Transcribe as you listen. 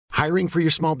Hiring for your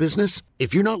small business?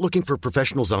 If you're not looking for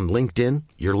professionals on LinkedIn,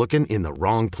 you're looking in the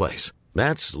wrong place.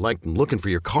 That's like looking for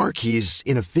your car keys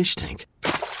in a fish tank.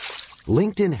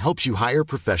 LinkedIn helps you hire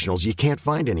professionals you can't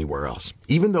find anywhere else,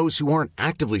 even those who aren't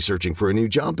actively searching for a new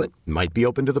job but might be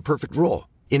open to the perfect role.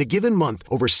 In a given month,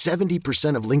 over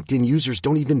 70% of LinkedIn users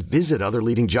don't even visit other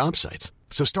leading job sites.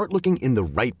 So start looking in the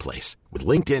right place. With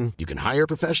LinkedIn, you can hire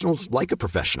professionals like a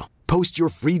professional. Post your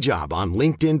free job on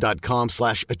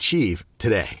linkedin.com/achieve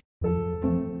today.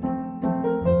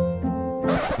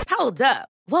 Hold up.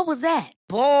 What was that?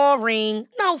 Boring.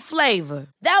 No flavor.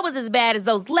 That was as bad as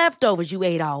those leftovers you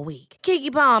ate all week.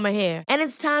 Keke Palmer here. And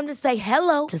it's time to say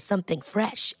hello to something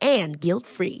fresh and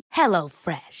guilt-free. Hello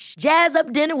Fresh. Jazz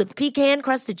up dinner with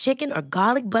pecan-crusted chicken or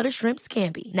garlic butter shrimp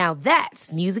scampi. Now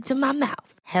that's music to my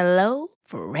mouth. Hello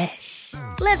Fresh.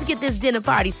 Let's get this dinner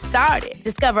party started.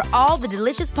 Discover all the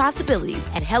delicious possibilities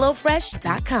at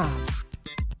hellofresh.com.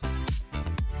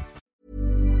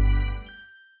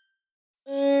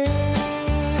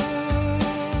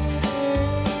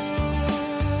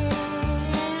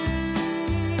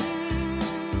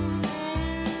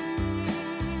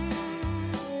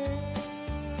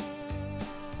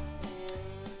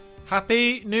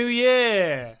 Happy New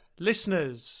Year,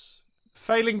 listeners.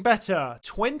 Failing better,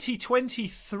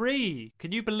 2023.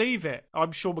 Can you believe it?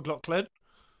 I'm Sean McLaughlin.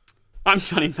 I'm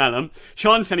Johnny Pelham.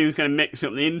 Sean said he was going to mix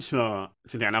up the intro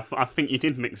today, and I think you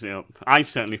did mix it up. I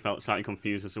certainly felt slightly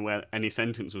confused as to where any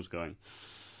sentence was going.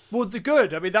 Well, the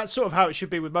good. I mean, that's sort of how it should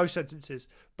be with most sentences.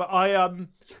 But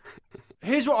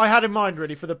here's what I had in mind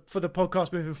really for the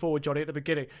podcast moving forward, Johnny, at the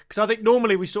beginning, because I think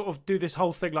normally we sort of do this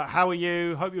whole thing like, "How are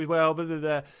you? Hope you're well," blah, blah,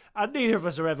 blah, and neither of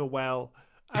us are ever well,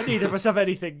 and neither of us have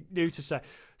anything new to say.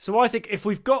 So I think if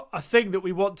we've got a thing that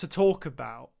we want to talk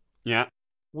about, yeah,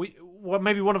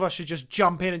 maybe one of us should just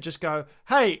jump in and just go,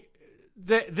 "Hey,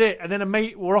 and then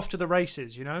we're off to the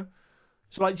races," you know.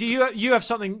 So like, do you have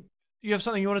something you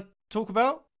want to talk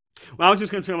about? Well, I was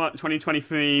just going to talk about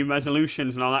 2023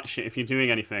 resolutions and all that shit. If you're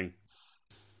doing anything.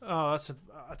 Oh, that's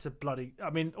a bloody. I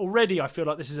mean, already I feel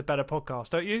like this is a better podcast,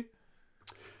 don't you?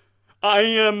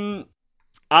 I'll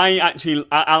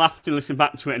have to listen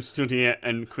back to it and study it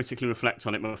and critically reflect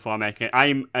on it before I make it.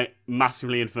 I'm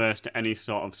massively adverse to any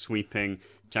sort of sweeping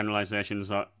generalizations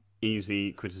or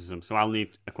easy criticism, so I'll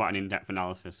need quite an in-depth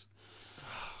analysis.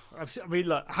 I mean,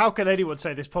 look, how can anyone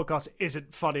say this podcast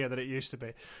isn't funnier than it used to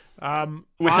be? I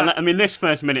mean, this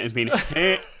first minute has been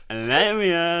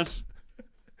hilarious.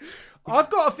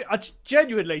 I've got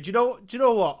genuinely. Do you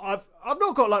know what? I've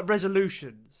not got like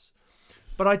resolutions,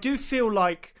 but I do feel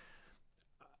like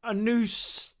a new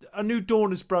dawn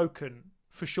has broken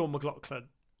for Sean McLaughlin.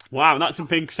 Wow, that's a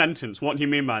big sentence. What do you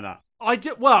mean by that? I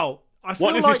feel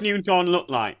what does this new dawn look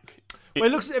like? Well,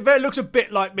 it looks a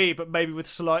bit like me, but maybe with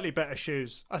slightly better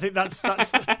shoes. I think that's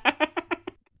that's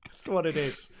what it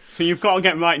is. So you've got to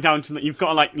get right down to you've got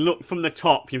to like look from the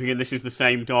top. You're thinking this is the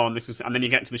same dawn. And then you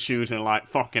get to the shoes and you're like,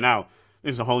 fucking hell,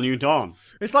 this is a whole new dawn.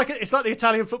 It's like the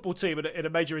Italian football team in a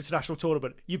major international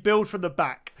tournament. You build from the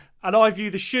back, and I view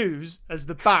the shoes as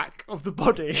the back of the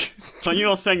body. So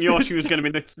you're saying your shoes are going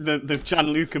to be the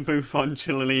Gianluca Buffon,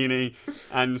 Cellini,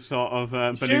 and sort of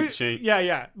Bonucci.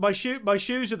 Yeah. My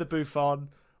shoes are the Buffon.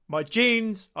 My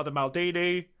jeans are the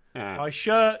Maldini. Yeah. My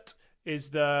shirt is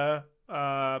the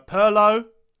Perlo.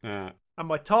 Yeah. And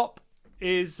my top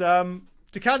is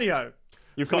Di Canio.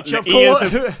 You've got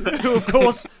who of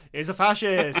course is a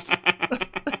fascist.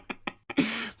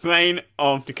 Brain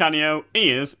of Di Canio,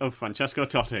 ears of Francesco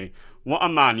Totti. What a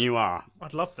man you are.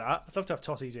 I'd love that. I'd love to have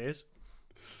Totti's ears.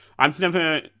 I've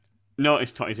never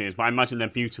noticed Totti's ears, but I imagine they're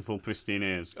beautiful, pristine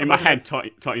ears. In my head,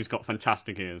 Totti's got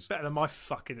fantastic ears. Better than my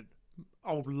fucking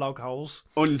old lug holes.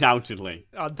 Undoubtedly,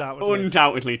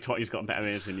 Totti's got better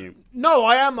ears than you. No,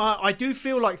 I am. I do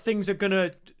feel like things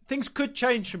could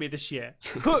change for me this year.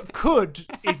 Could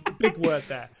is the big word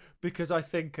there. Because I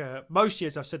think most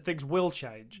years I've said things will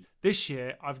change. This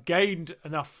year I've gained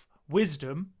enough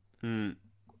wisdom,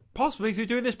 possibly through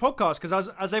doing this podcast, because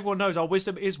as everyone knows, our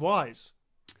wisdom is wise.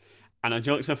 And our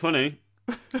jokes are funny.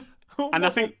 And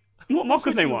I think, what more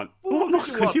could they want? What more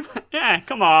could you want? Yeah,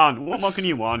 come on. What more can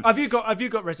you want? Have you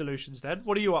got resolutions then?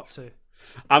 What are you up to?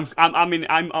 I'm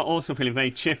also feeling very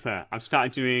chipper. I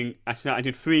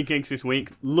did 3 gigs this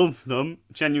week. Love them.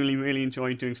 Genuinely really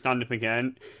enjoyed doing stand-up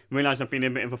again. Realised I've been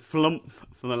in a bit of a flump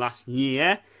for the last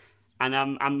year. And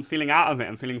I'm feeling out of it.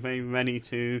 I'm feeling very ready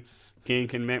to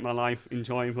gig and make my life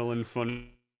enjoyable and fun.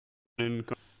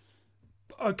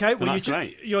 Okay, well, that's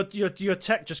great. Your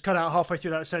tech just cut out halfway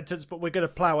through that sentence, but we're going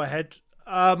to plough ahead.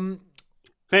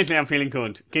 Basically, I'm feeling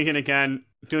good. Gigging again.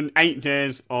 Done 8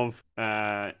 days of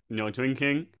no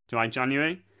drinking, July,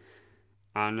 January.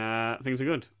 and things are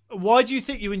good. Why do you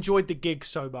think you enjoyed the gig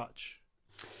so much?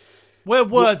 Where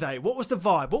were they? What was the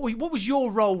vibe? What was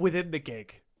your role within the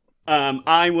gig?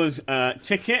 I was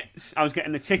tickets. I was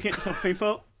getting the tickets off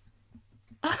people.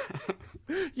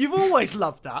 You've always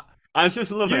loved that. I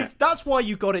just love it. That's why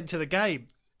you got into the game.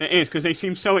 It is, because they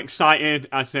seem so excited.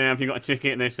 I say, have you got a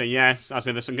ticket? They say yes. I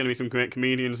say, there's going to be some great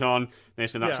comedians on. They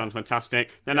say, that sounds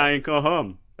fantastic. Then I go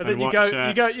home. And then you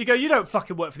go, you don't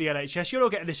fucking work for the NHS. You're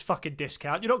not getting this fucking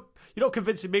discount. You're not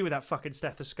convincing me with that fucking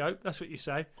stethoscope. That's what you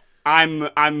say.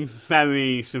 I'm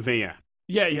very severe.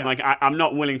 Yeah. Like, I'm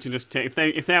not willing to just take... If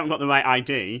they haven't got the right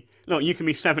ID... Look, you can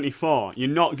be 74. You're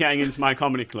not getting into my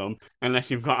comedy club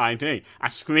unless you've got ID. I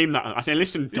scream that. I say,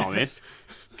 listen, Doris...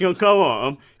 Go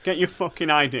home, get your fucking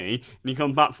ID, and you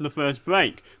come back for the first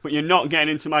break. But you're not getting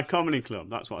into my comedy club.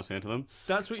 That's what I say to them.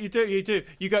 That's what you do.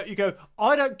 You go,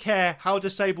 I don't care how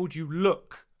disabled you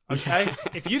look, okay?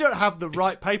 If you don't have the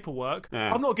right paperwork,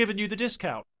 I'm not giving you the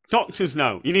discount. Doctor's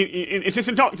note. Is this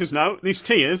a doctor's note? These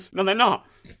tears? No, they're not.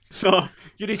 So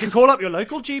you need to call up your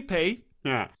local GP.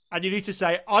 Yeah. And you need to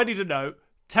say, I need a note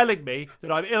telling me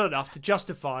that I'm ill enough to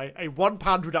justify a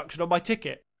 £1 reduction on my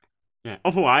ticket. Yeah,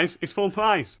 otherwise, it's full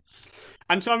price.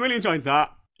 And so I really enjoyed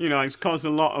that. You know, it's caused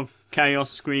a lot of chaos,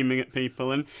 screaming at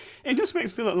people, and it just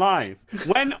makes me feel alive.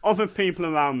 When other people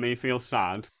around me feel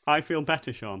sad, I feel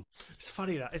better, Sean. It's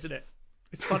funny that, isn't it?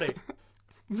 It's funny.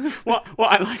 What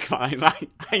I like about it is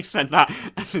I said that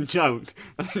as a joke,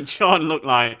 and then Sean looked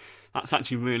like, that's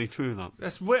actually really true, though.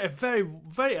 That's a very,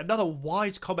 very another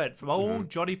wise comment from old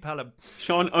Johnny Pelham.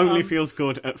 Sean only feels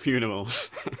good at funerals.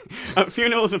 At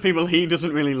funerals of people he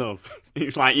doesn't really love.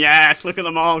 He's like, yes, look at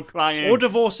them all crying. Or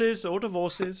divorces.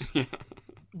 Yeah.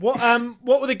 What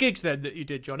were the gigs then that you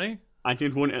did, Johnny? I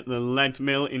did one at the Lead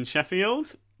Mill in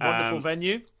Sheffield. Wonderful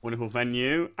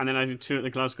venue. And then I did 2 at the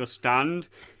Glasgow Stand.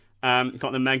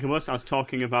 Got the Megabus. I was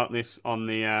talking about this on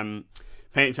the...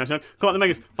 Patreon. Got the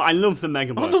Megabus, but I love the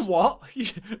Megabus. On the what?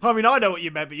 I mean, I know what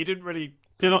you meant, but you didn't really...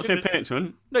 Did I not say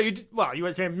Patreon? No, you did. Well, you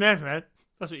weren't saying Megabus.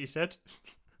 That's what you said.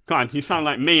 God, you sound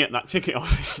like me at that ticket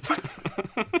office.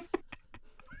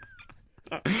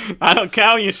 I don't care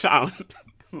how you sound.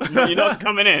 You're not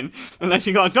coming in unless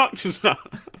you got a doctor's note.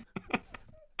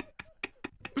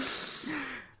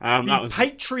 The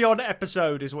Patreon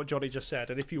episode is what Johnny just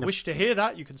said. And if you wish to hear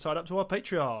that, you can sign up to our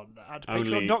Patreon at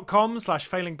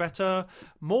patreon.com/failingbetter.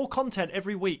 More content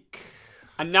every week.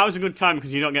 And now is a good time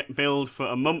because you don't get billed for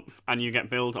a month and you get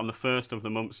billed on the first of the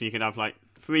month. So you can have like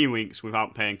 3 weeks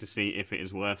without paying to see if it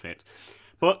is worth it.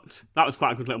 But that was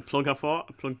quite a good little plug, I thought.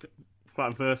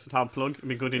 Quite a versatile plug. It'd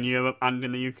be good in Europe and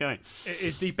in the UK. It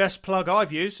is the best plug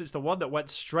I've used. It's the one that went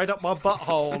straight up my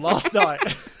butthole last night.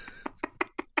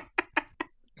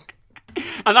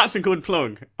 And that's a good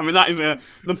plug. I mean,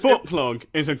 the butt plug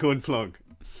is a good plug.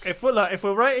 If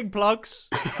we're rating plugs,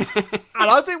 and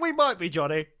I think we might be,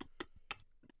 Johnny.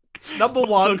 Number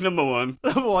one. Plug number one.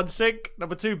 Number 1, sink.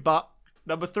 Number 2, butt.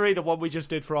 Number 3, the one we just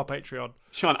did for our Patreon.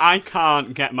 Sean, I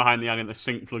can't get behind the idea that the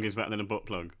sink plug is better than a butt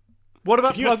plug. What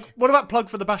about plug? What about plug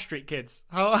for the Bash Street Kids?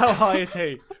 How high is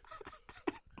he?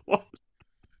 What?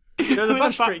 You know the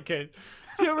Bash Street Kids.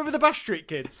 Do you remember the Bash Street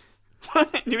Kids? Do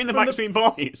you mean the Backstreet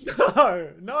Boys?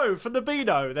 No, from the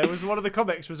Beano. There was one of the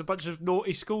comics was a bunch of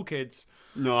naughty school kids.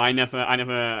 No, I never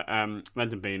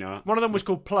read the Beano. One of them was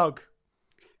called Plug.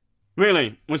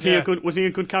 Really? Was he a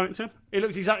good character? He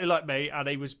looked exactly like me, and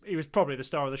he was probably the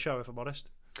star of the show, if I'm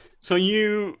honest. So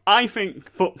I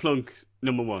think butt plug's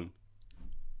number 1.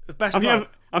 The best plug.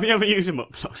 Have you ever used a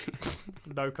butt plug?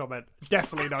 No comment.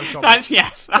 Definitely no comment. That's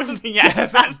yes. That's a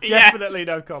yes. That's definitely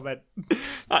no comment.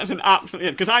 That's an absolute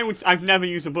yes. Because I've never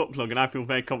used a butt plug, and I feel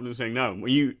very confident saying no.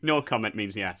 Well, no comment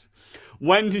means yes.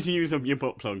 When did you use your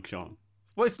butt plug, Sean?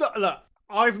 Well, it's not. Look,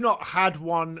 I've not had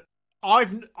one.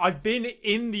 I've been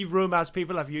in the room as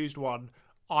people have used one.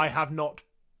 I have not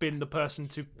been the person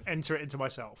to enter it into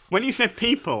myself. When you said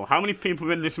people, how many people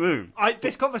are in this room?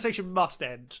 This conversation must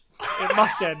end. It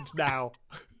must end now.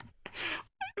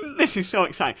 This is so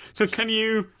exciting. So can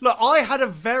you... Look, I had a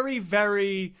very,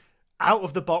 very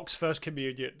out-of-the-box first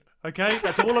communion. Okay?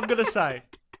 That's all I'm going to say.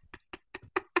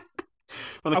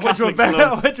 Well,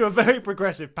 I went to a very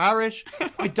progressive parish.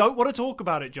 I don't want to talk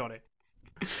about it, Johnny.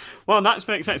 Well, that's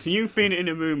very exciting. So you've been in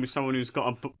a room with someone who's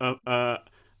got a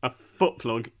butt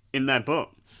plug in their butt.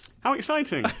 How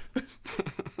exciting.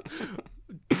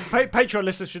 Patreon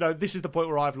listeners should know this is the point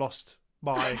where I've lost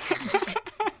my...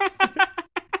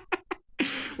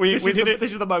 This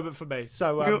is the moment for me.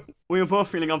 So we were both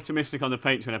feeling optimistic on the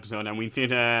Patreon episode, and we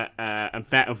did a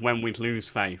bet of when we'd lose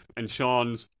faith. And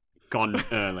Sean's gone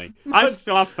early. I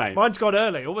still have faith. Mine's gone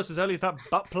early, almost as early as that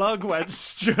butt plug went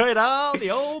straight out the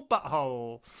old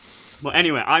butthole. But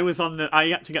anyway, I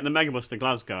had to get the Megabus to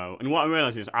Glasgow, and what I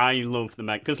realised is I love the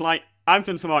Meg, because like I've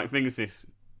done some right things this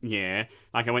year.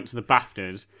 Like I went to the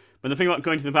BAFTAs, but the thing about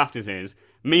going to the BAFTAs is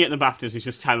me at the BAFTAs is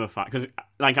just terrified because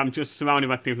like I'm just surrounded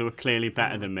by people who are clearly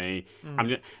better than me. I'm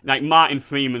just like Martin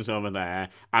Freeman's over there,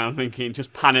 and I'm thinking,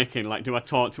 just panicking. Like, do I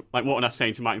talk to what would I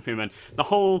say to Martin Freeman?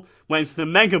 Whereas the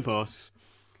Megabus,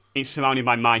 it's surrounded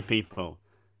by my people.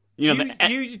 You know,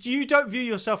 you don't view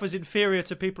yourself as inferior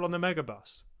to people on the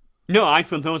Megabus. No, I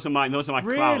feel those are my crowd.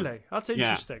 Really? That's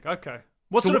interesting. Yeah. Okay.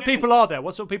 What sort of people are there?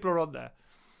 What sort of people are on there?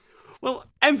 Well,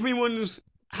 everyone's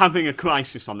having a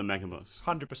crisis on the Megabus.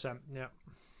 100%, yeah.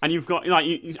 And you've got,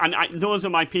 those are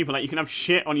my people. Like, you can have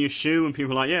shit on your shoe, and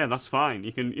people are like, yeah, that's fine.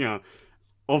 You can,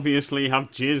 obviously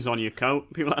have jizz on your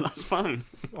coat. People are like, that's fine.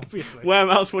 Obviously. Where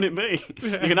else would it be?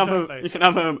 Yeah, you can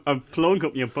have a plug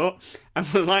up your butt. And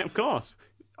I was like, of course.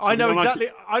 I know exactly.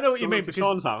 I know what you mean, because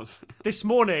Sean's house. This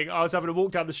morning I was having a walk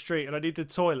down the street and I needed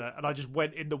the toilet, and I just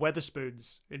went in the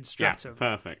Weatherspoons in Streatham.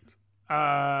 Yeah, perfect.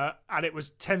 And it was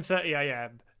 10:30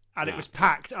 a.m. and it was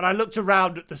packed. And I looked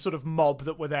around at the sort of mob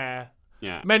that were there.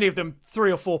 Yeah. Many of them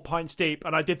 3 or 4 pints deep,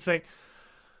 and I did think,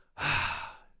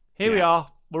 here we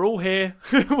are. We're all here.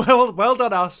 well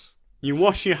done us. You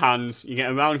wash your hands. You get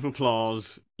a round of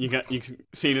applause. You're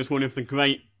seen as one of the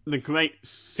great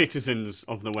citizens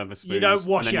of the Weatherspoons. You don't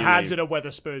wash your hands in a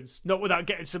Weatherspoons, not without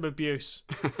getting some abuse.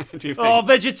 Do you think? Oh,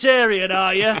 vegetarian,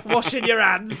 are you? Washing your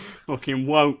hands. Fucking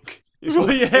woke.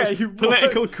 You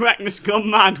political correctness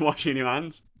gone mad washing your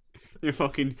hands. You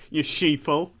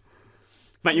sheeple.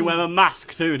 Bet you wear a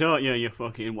mask too, don't you? You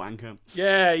fucking wanker.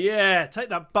 Yeah. Take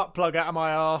that butt plug out of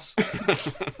my arse.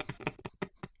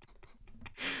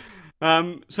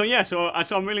 So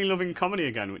I'm really loving comedy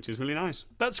again, which is really nice.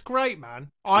 That's great, man.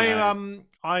 I'm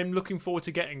looking forward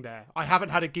to getting there. I haven't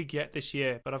had a gig yet this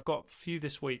year, but I've got a few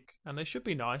this week, and they should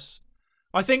be nice.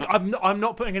 I think I'm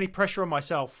not putting any pressure on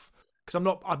myself, because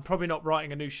I'm probably not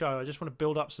writing a new show. I just want to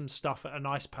build up some stuff at a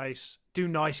nice pace, do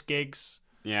nice gigs.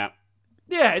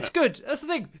 Yeah, it's good. That's the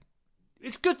thing.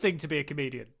 It's a good thing to be a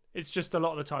comedian. It's just a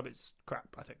lot of the time it's crap,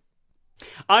 I think.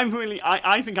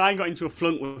 I think I got into a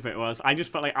flunk with it. I just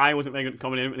felt like I wasn't very good at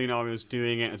comedy. I didn't really know I was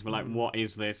doing it. I was like, what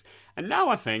is this? And now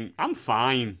I think I'm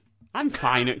fine. I'm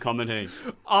fine at comedy.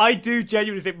 I do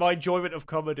genuinely think my enjoyment of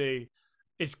comedy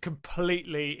is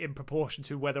completely in proportion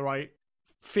to whether I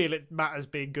feel it matters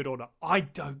being good or not. I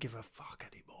don't give a fuck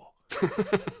anymore.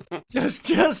 just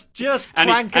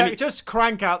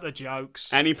crank out the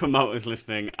jokes. Any promoters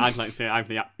listening, I'd like to say I have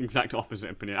the exact opposite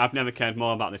opinion. I've never cared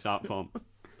more about this art form.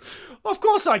 Of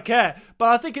course I care, but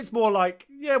I think it's more like,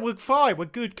 yeah, we're fine. We're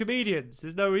good comedians.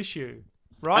 There's no issue,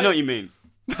 right? I know what you mean.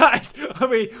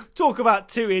 Talk about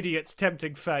two idiots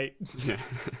tempting fate. Yeah.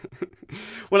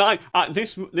 Well,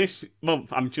 this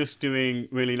month I'm just doing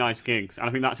really nice gigs, and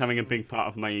I think that's having a big part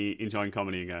of my enjoying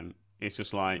comedy again. It's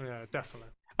just like, yeah, definitely.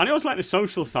 And I always like the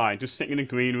social side, just sitting in a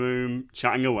green room,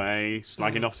 chatting away,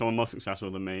 slagging off someone more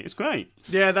successful than me. It's great.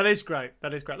 Yeah, that is great.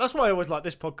 That's why I always like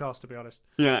this podcast, to be honest.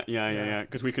 Yeah.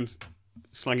 Because we can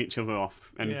slag each other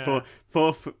off, and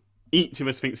both each of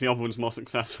us thinks the other one's more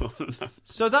successful.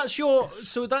 So that's your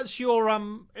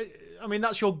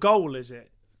goal, is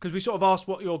it? Because we sort of asked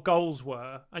what your goals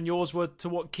were, and yours were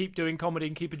to keep doing comedy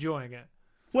and keep enjoying it.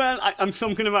 Well, I'm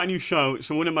going to write a new show.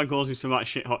 So one of my goals is to write a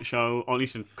shit hot show, or at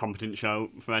least a competent show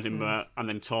for Edinburgh, and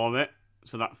then tour it.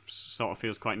 So that sort of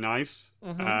feels quite nice.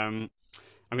 Mm-hmm. I'm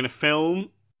going to film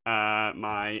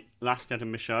my last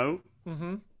Edinburgh show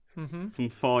from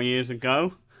 4 years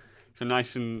ago. So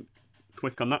nice and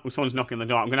quick on that. Well, someone's knocking on the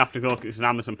door. I'm going to have to go because it's an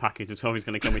Amazon package, and Toby's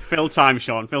going to kill me. Fill time,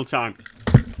 Sean. Fill time.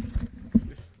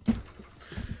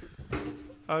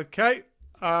 Okay.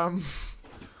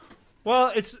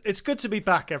 Well, it's good to be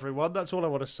back, everyone. That's all I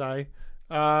want to say.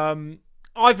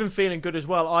 I've been feeling good as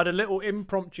well. I had a little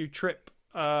impromptu trip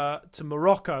to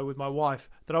Morocco with my wife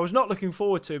that I was not looking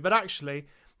forward to, but actually,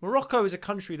 Morocco is a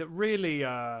country that really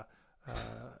is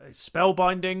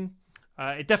spellbinding.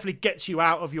 It definitely gets you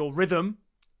out of your rhythm.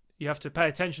 You have to pay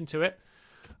attention to it.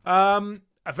 A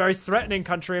very threatening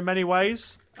country in many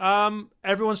ways.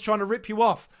 Everyone's trying to rip you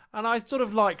off, and I sort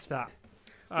of liked that.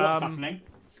 What's happening?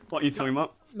 What are you talking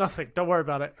about? Nothing. Don't worry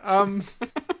about it. I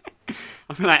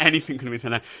feel like anything could be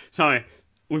said there. Sorry,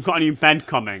 we've got a new bed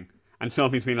coming, and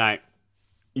Sophie's been like,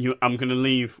 I'm going to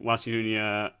leave whilst you're doing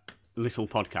your little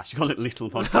podcast. She calls it little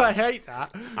podcast. I hate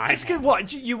that. It's good.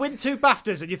 What? You win 2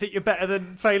 BAFTAs and you think you're better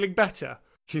than failing better?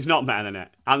 She's not better than it.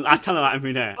 I tell her that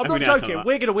every day. I'm not joking.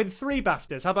 We're going to win 3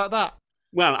 BAFTAs. How about that?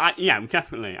 Well, yeah,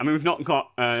 definitely. I mean, we've not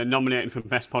got nominated for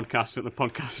Best Podcast at the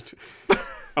Podcast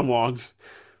Awards,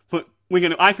 but we're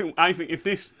gonna. I think if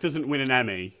this doesn't win an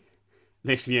Emmy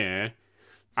this year,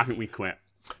 I think we quit.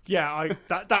 Yeah,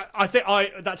 I think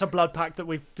that's a blood pact that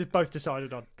we've both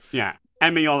decided on. Yeah,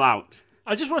 Emmy all out.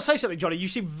 I just want to say something, Johnny. You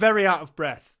seem very out of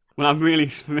breath. Well, I'm really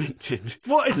sprinted.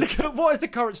 What is the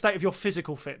current state of your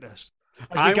physical fitness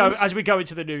as we go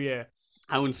into the new year?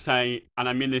 I would say, and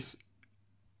I mean this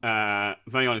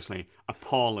very honestly,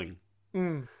 appalling.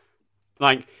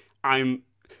 Like,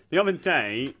 the other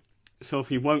day,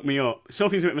 Sophie woke me up.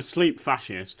 Sophie's a bit of a sleep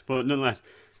fascist, but nonetheless,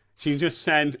 she just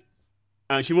said,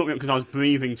 she woke me up because I was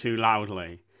breathing too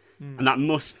loudly. And that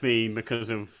must be because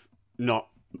of not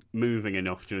moving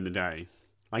enough during the day.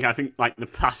 Like, I think, like, the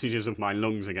passages of my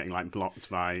lungs are getting, like, blocked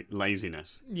by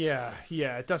laziness. Yeah,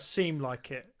 it does seem like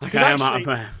it. Like, I am out of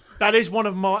breath. That is one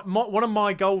of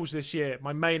my goals this year,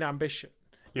 my main ambition.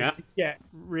 Yeah. Is to get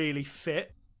really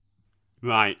fit.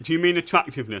 Right. Do you mean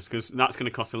attractiveness? Because that's going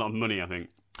to cost a lot of money, I think.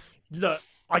 Look,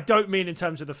 I don't mean in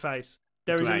terms of the face.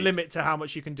 There is a Great. limit to how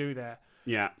much you can do there.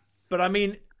 Yeah. But I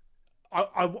mean,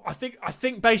 I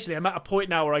think basically I'm at a point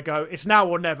now where I go, it's now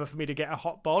or never for me to get a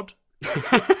hot bod.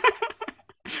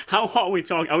 How hot are we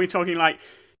talking? Are we talking like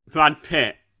Brad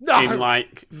Pitt in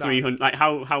like 300? Like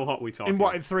how hot are we talking?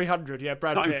 In 300? Yeah,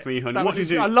 Brad Not Pitt. in 300. What did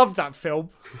he do? I love that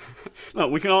film.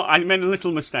 Look, we can all. I made a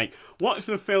little mistake. What's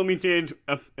the film he did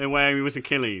where he was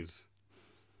Achilles?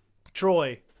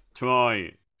 Troy.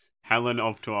 Helen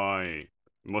of Troy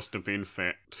must have been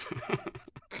fit.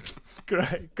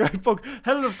 Great book.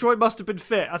 Helen of Troy must have been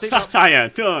fit. I think satire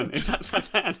done. Is that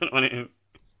satire? I don't know what it is.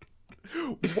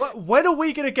 When are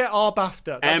we going to get our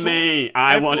BAFTA? Emmy.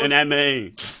 I want an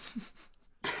Emmy.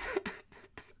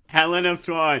 Helen of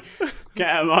Troy. Get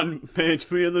her on page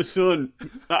 3 of the Sun.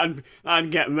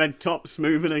 That'd get red tops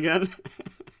moving again.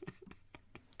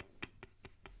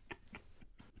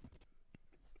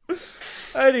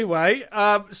 Anyway,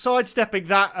 sidestepping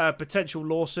that potential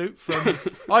lawsuit from,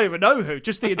 I don't even know who,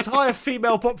 just the entire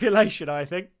female population, I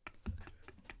think.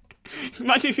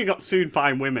 Imagine if you got sued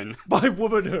by women. By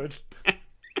womanhood.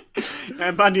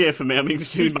 Bad year for me. I'm being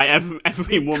sued by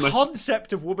every woman. The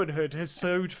concept of womanhood has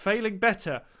sued, failing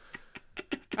better.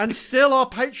 And still our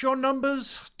Patreon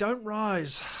numbers don't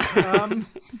rise. No,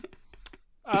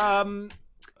 I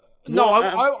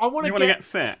want to get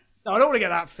fit. No, I don't want to get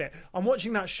that fit. I'm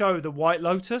watching that show, The White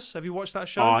Lotus. Have you watched that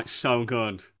show? Oh, it's so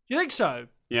good. You think so?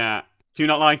 Yeah. Do you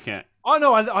not like it? I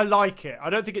know, I like it. I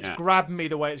don't think it's grabbed me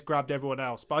the way it's grabbed everyone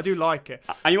else, but I do like it.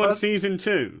 Are you on season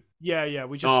 2? Yeah,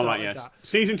 we just started that.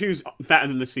 Season 2's better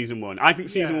than the season 1. I think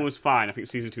season 1 was fine. I think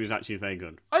season 2 is actually very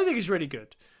good. I think it's really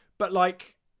good. But,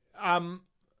 like, all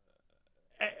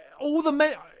the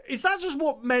men... Is that just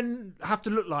what men have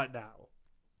to look like now?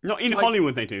 Not in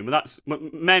Hollywood they do, but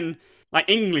men... Like,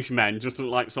 English men just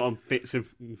look like sort of bits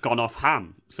of gone off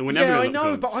ham. So we're never Yeah, gonna I look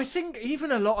know, good. but I think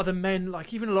even a lot of the men,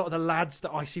 like even a lot of the lads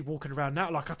that I see walking around now,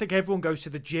 like I think everyone goes to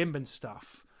the gym and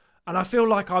stuff. And I feel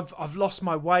like I've lost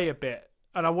my way a bit.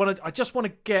 And I just want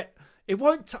to get...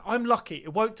 I'm lucky.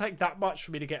 It won't take that much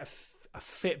for me to get a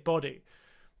fit body.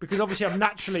 Because obviously I'm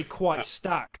naturally quite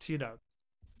stacked, you know.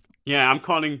 Yeah, I'm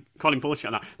calling bullshit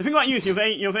on that. The thing about you is you're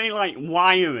very like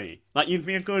wiry. Like you'd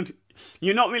be a good...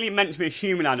 You're not really meant to be a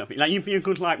human, I don't think. Like you'd be a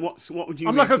good what would you?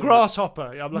 I'm like a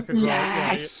grasshopper. I'm like a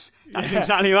yes, that's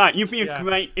exactly right. You'd be a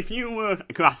great if you were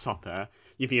a grasshopper.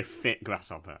 You'd be a fit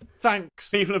grasshopper. Thanks.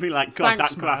 People would be like, God,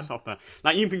 Thanks, that grasshopper. Man.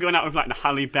 Like you'd be going out with like the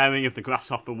Halle Berry of the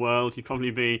grasshopper world. You'd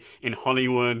probably be in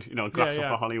Hollywood,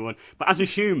 grasshopper Hollywood. But as a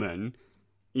human,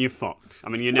 you're fucked. I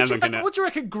mean, you're never gonna. What do you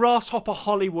reckon, Grasshopper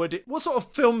Hollywood? What sort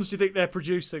of films do you think they're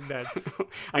producing then?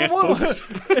 I guess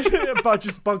Bugs.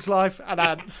 Just Bugs Life and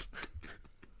Ants.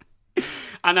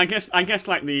 And I guess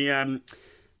like the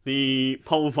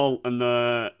pole vault and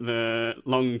the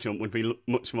long jump would be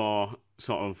much more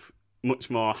have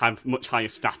much higher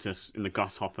status in the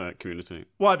grasshopper community.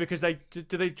 Why? Because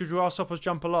do grasshoppers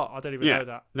jump a lot? I don't even know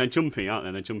that. They're jumpy, aren't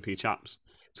they? They're jumpy chaps.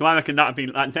 So I reckon that'd be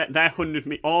like their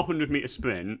 100-meter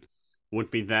sprint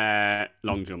would be their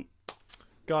long jump.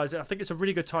 Guys, I think it's a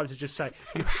really good time to just say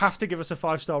you have to give us a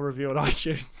 5-star review on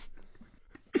iTunes.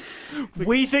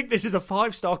 We think this is a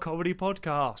 5-star comedy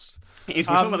podcast. It is.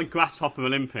 We're talking about the Grasshopper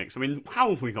Olympics. I mean, how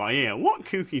have we got here? What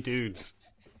kooky dudes?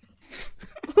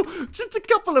 Just a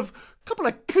couple of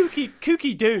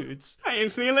kooky dudes. Hey,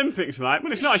 it's the Olympics, right?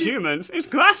 But it's not humans. It's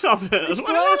grasshoppers. It's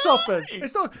grasshoppers.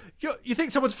 It's not. You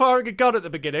think someone's firing a gun at the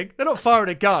beginning? They're not firing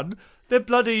a gun. They're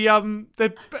bloody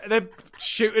they're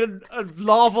shooting a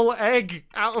larval egg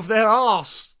out of their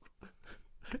arse.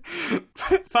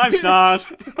 5 stars.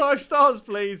 5 stars,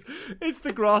 please. It's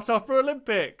the Grasshopper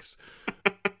Olympics.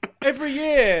 Every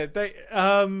year they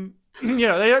they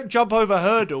don't jump over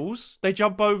hurdles. They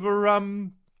jump over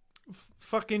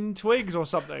fucking twigs or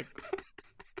something.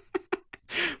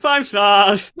 5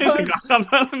 stars. It's the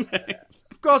Grasshopper Olympics.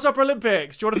 Grasshopper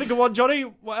Olympics. Do you want to think of one, Johnny?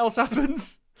 What else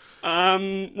happens?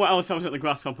 What else happens at the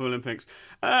Grasshopper Olympics?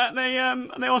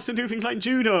 They also do things like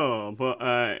judo, but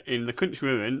in the country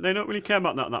we're in, they don't really care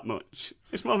about that much.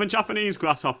 It's more of a Japanese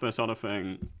grasshopper sort of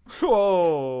thing.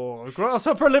 Whoa,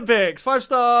 Grasshopper Olympics, 5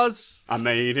 stars. I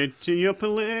made it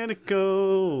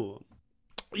geopolitical.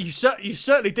 You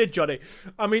certainly did, Johnny.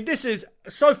 I mean, this is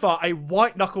so far a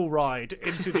white knuckle ride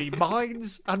into the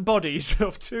minds and bodies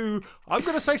of 2, I'm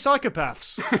going to say,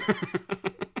 psychopaths.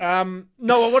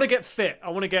 No, I want to get fit.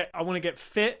 I want to get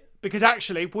fit because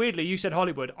actually, weirdly, you said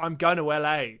Hollywood. I'm going to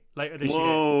LA later this year.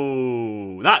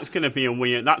 Whoa, that's going to be a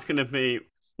weird. That's going to be.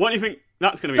 What do you think?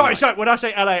 That's going to be. Sorry, like? sorry. When I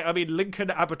say LA, I mean Lincoln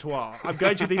Abattoir. I'm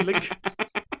going to the Lincoln.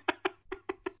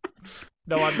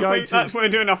 No, I'm going to. That's where we're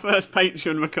doing our first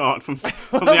Patreon record from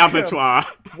the abattoir.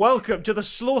 Welcome to the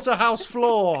slaughterhouse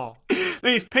floor.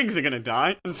 These pigs are going to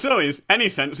die, and so is any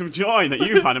sense of joy that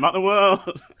you've had about the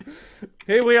world.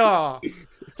 Here we are,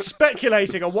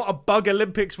 speculating on what a bug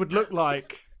Olympics would look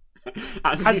like.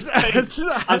 As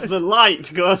the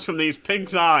light goes from these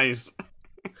pigs' eyes.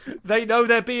 They know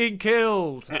they're being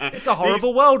killed. It's a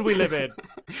horrible world we live in.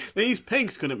 These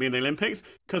pigs couldn't be in the Olympics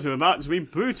because they're about to be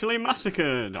brutally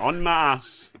massacred en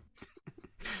masse.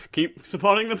 Keep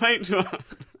supporting the Patreon.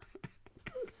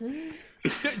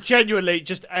 Genuinely,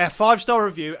 just a 5-star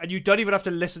review, and you don't even have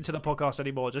to listen to the podcast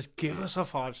anymore. Just give us a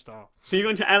 5-star. So you're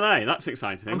going to LA? That's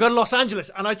exciting. I'm going to Los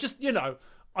Angeles, and I just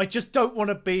don't want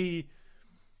to be.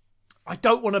 I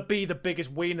don't want to be the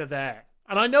biggest wiener there.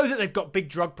 And I know that they've got big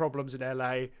drug problems in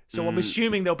LA, so I'm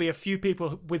assuming there'll be a few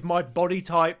people with my body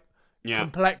type,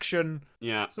 complexion,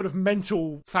 sort of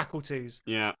mental faculties.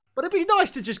 Yeah. But it'd be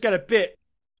nice to just get a bit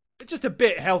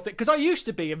healthy, because I used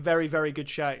to be in very, very good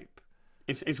shape.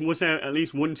 Was there at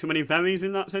least one too many verys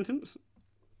in that sentence?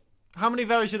 How many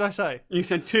verys did I say? You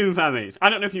said 2 verys. I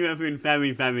don't know if you were ever in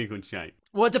very, very good shape.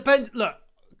 Well, it depends. Look,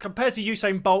 compared to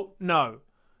Usain Bolt, no.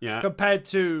 Yeah. Compared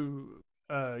to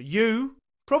you,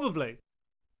 probably.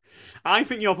 I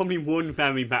think you're probably 1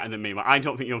 very better than me, but I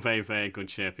don't think your very, very good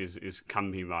shape can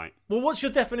be right. Well, what's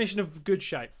your definition of good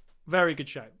shape? Very good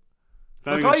shape.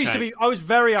 Very Like, good I was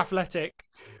very athletic.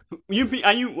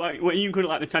 were you good at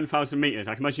like the 10,000 metres?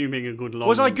 I can imagine you being a good long...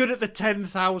 Was I good at the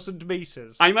 10,000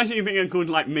 metres? I imagine you being a good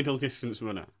like middle distance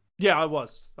runner. Yeah, I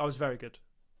was. I was very good.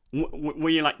 Were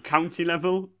you like county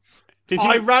level?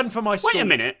 I ran for my school. Wait a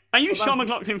minute. Are you Sean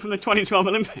McLaughlin from the 2012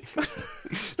 Olympics?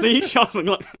 Are you Sean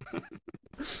McLaughlin?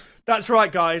 That's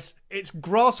right, guys. It's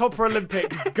Grasshopper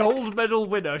Olympic gold medal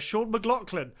winner Sean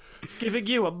McLaughlin giving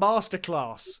you a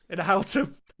masterclass in how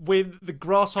to win the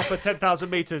Grasshopper 10,000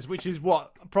 metres, which is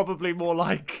what? Probably more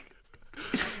like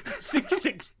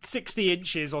 60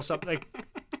 inches or something.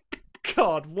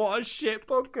 God, what a shit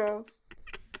podcast.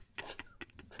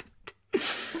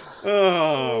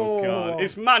 Oh, God.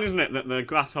 It's mad, isn't it, that the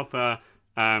Grasshopper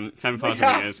 10,000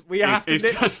 metres... We have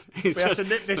to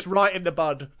nip this right in the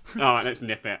bud. All right, let's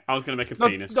nip it. I was going to make a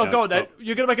penis joke. joke. Go on then.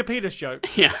 You're going to make a penis joke?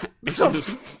 Yeah.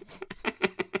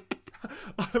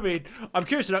 I mean, I'm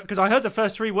curious to know, because I heard the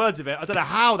first 3 words of it. I don't know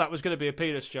how that was going to be a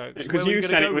penis joke. Because you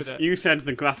said you said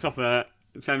the Grasshopper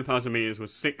 10,000 metres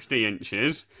was 60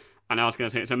 inches, and I was going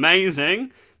to say it's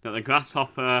amazing that the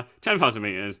Grasshopper 10,000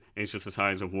 metres is just the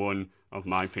size of one of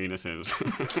my penises.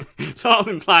 Sort of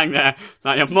implying there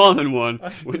that you have more than one,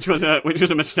 which was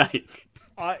a mistake.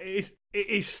 It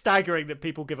is staggering that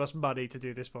people give us money to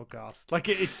do this podcast. Like,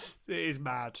 it is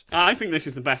mad. I think this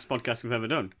is the best podcast we've ever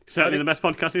done. Certainly the best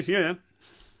podcast this year.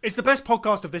 It's the best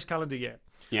podcast of this calendar year.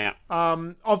 Yeah.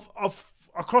 Of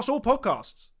across all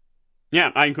podcasts.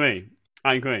 Yeah, I agree.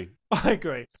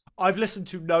 I've listened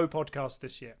to no podcast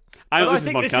this year. I don't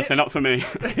listen to podcasts, they're not for me.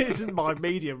 This isn't my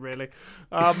medium, really.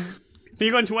 So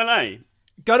you're going to LA?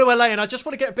 Go to LA, and I just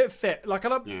want to get a bit fit. Like,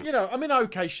 I'm in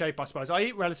okay shape, I suppose. I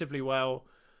eat relatively well.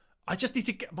 I just need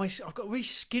to get I've got really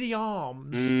skinny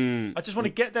arms. I just want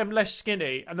to get them less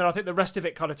skinny, and then I think the rest of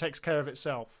it kind of takes care of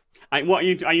itself. What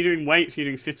are you doing? Weights? Are you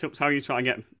doing sit-ups? How are you trying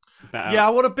to get better? Yeah, I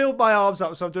want to build my arms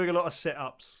up, so I'm doing a lot of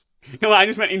sit-ups. No, I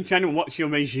just meant in general. What's your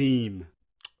regime?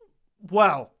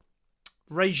 Well,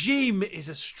 regime is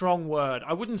a strong word.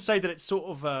 I wouldn't say that it's sort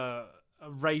of a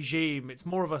regime. It's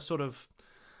more of a sort of,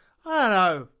 I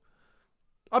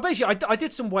don't know. I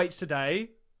did some weights today.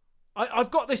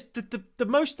 I've got this, the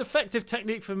most effective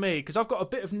technique for me, because I've got a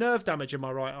bit of nerve damage in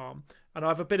my right arm, and I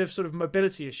have a bit of sort of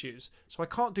mobility issues, so I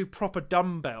can't do proper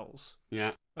dumbbells.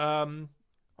 Yeah. On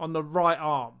the right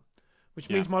arm. which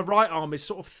means my right arm is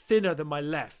sort of thinner than my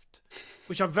left,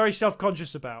 which I'm very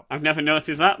self-conscious about. I've never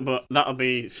noticed that, but that'll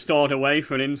be stored away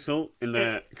for an insult in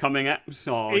the coming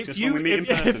episode. When we meet in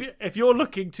person. If you're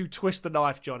looking to twist the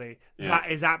knife, Johnny,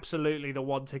 that is absolutely the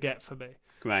one to get for me.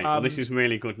 Great. Well, this is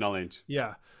really good knowledge.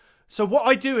 Yeah. So what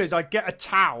I do is I get a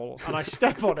towel and I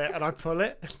step on it and I pull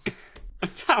it. A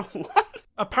towel? What?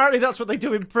 Apparently that's what they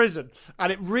do in prison.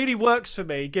 And it really works for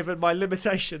me, given my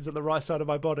limitations on the right side of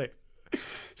my body.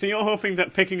 So you're hoping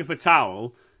that picking up a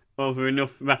towel over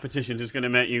enough repetitions is going to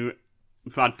make you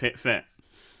Brad Pitt fit?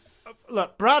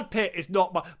 Look, Brad Pitt is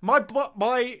not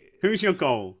my... Who's your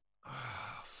goal?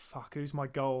 Fuck, who's my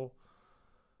goal?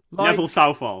 Neville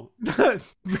Southall.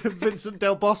 Vincent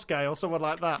Del Bosque or someone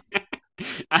like that.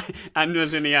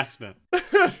 Andres Iniesta.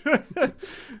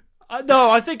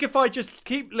 No, I think if I just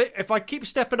keep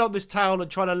stepping on this towel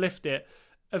and trying to lift it,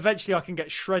 eventually I can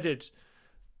get shredded.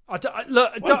 Good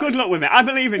luck with it. I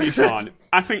believe in you, Sean.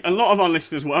 I think a lot of our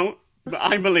listeners won't, but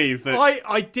I believe that.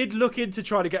 I did look into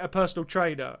trying to get a personal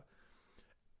trainer,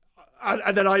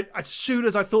 and then as soon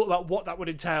as I thought about what that would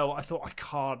entail, I thought I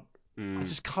can't. I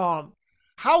just can't.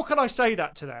 How can I say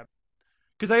that to them?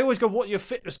 Because they always go, "What are your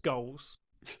fitness goals?"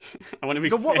 I want to be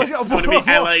fit. I want to be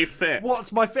LA fit.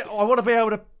 What's my fit? I want to be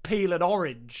able to peel an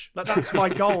orange. That's my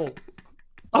goal.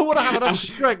 I want to have enough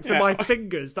strength in my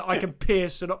fingers that I can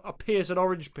pierce an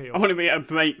orange peel. I want to be able to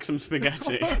break some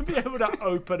spaghetti. I want to be able to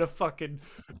open a fucking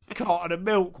carton of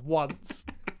milk once.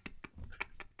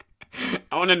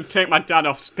 I want to take my dad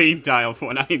off speed dial for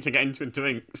when I need to get into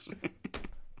drinks.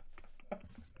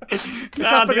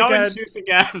 The orange juice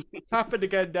again. It's happened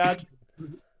again, Dad.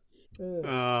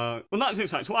 Well, that's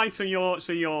exciting. So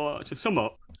to sum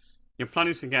up, your plan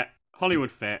is to get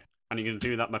Hollywood fit, and you're going to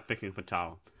do that by picking up a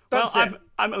towel.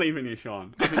 I believe in you,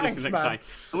 Sean. I think this is exciting.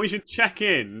 And we should check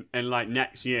in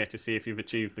next year to see if you've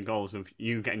achieved the goals of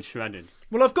you getting shredded.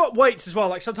 Well, I've got weights as well.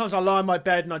 Like sometimes I lie in my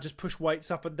bed and I just push weights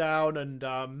up and down, and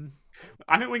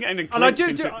I think we're getting a glimpse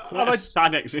into quite a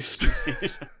sad existence.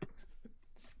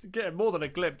 You're getting more than a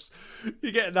glimpse.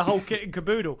 You're getting the whole kit and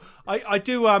caboodle. I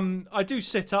do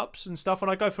sit-ups and stuff, and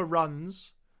I go for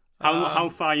runs. How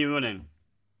far are you running?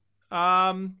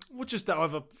 Well, just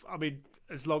however. I mean,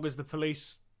 as long as the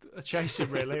police are chasing,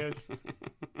 really.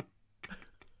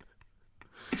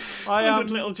 Good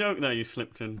little joke there you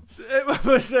slipped in. It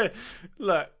was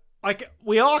look.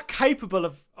 We are capable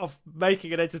of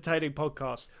making an entertaining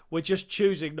podcast. We're just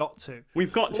choosing not to.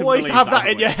 We've got to always have that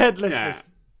in we? your head, listeners.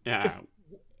 Yeah.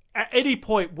 At any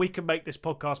point, we can make this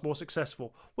podcast more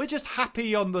successful. We're just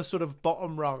happy on the sort of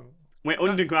bottom rung. We're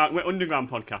underground. We're underground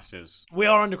podcasters. We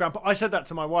are underground. I said that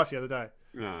to my wife the other day,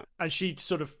 yeah, and she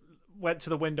sort of went to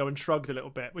the window and shrugged a little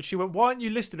bit. But she went, "Why aren't you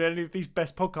listed in any of these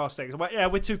best podcast things?" I'm like, "Yeah,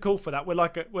 we're too cool for that. We're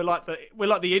like the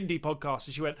indie podcast."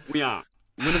 And she went, "We are.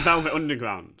 We're the Velvet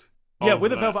Underground." Yeah, we're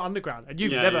the Velvet Underground, and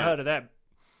you've never heard of them.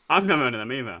 I've never heard of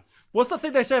them either. What's the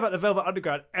thing they say about the Velvet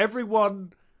Underground?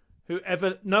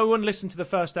 No one listened to the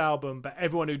first album, but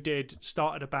everyone who did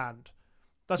started a band.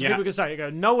 That's what people can say. You go,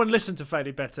 no one listened to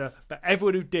Fairly Better, but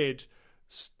everyone who did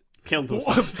killed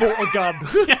themselves. Bought a gun.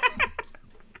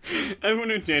 Everyone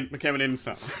who did became an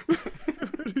incel.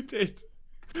 Everyone who did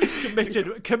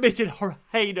committed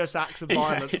heinous acts of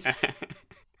violence.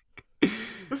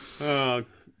 Yeah.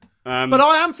 But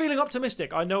I am feeling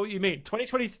optimistic. I know what you mean.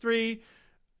 2023.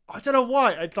 I don't know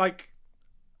why.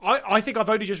 I think I've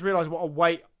only just realised what a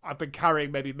weight I've been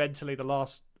carrying, maybe mentally, the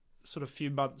last sort of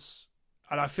few months,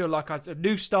 and I feel like it's a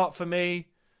new start for me.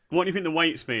 What do you think the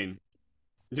weight's been?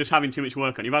 Just having too much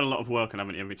work on. You've had a lot of work on,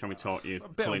 haven't you? Every time we talk, you're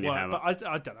pulling your hair but up.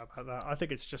 I don't know about that. I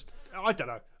think it's just, I don't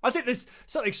know. I think there's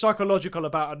something psychological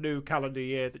about a new calendar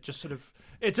year that just sort of,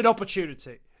 it's an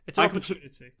opportunity. It's an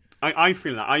opportunity. I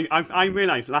feel that. I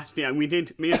realised last year me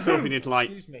and Sophie did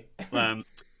Excuse me.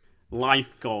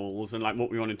 life goals and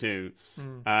what we want to do.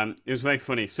 It was very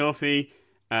funny. Sophie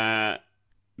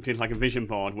did a vision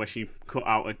board where she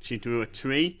she drew a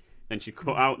tree, then she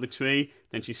cut out the tree,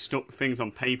 then she stuck things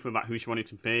on paper about who she wanted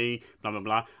to be, blah blah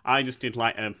blah. I just did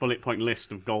a bullet point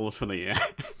list of goals for the year.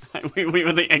 we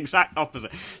were the exact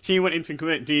opposite. She went into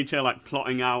great detail,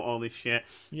 plotting out all this shit.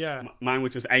 Yeah. Mine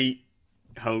was just 8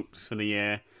 hopes for the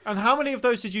year. And how many of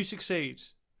those did you succeed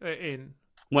in?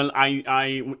 Well,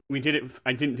 we did it.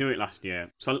 I didn't do it last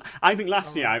year, so I think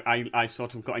last year I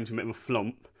sort of got into a bit of a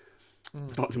flump.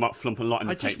 Talked about flump a lot in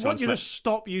the I just want you to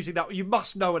stop using that. You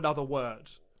must know another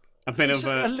word. At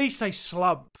least say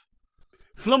slump.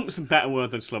 Flump's a better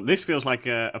word than slump. This feels like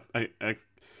a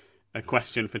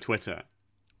question for Twitter.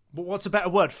 But what's a better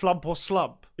word, flump or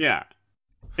slump? Yeah.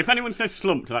 If anyone says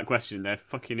slump to that question, they're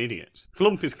fucking idiots.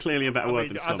 Flump is clearly a better word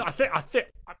than slump.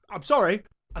 I'm sorry.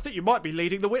 I think you might be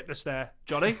leading the witness there,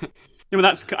 Johnny. Yeah, but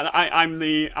that's I'm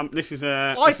the this is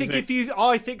a. I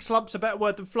think slump's a better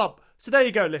word than flump. So there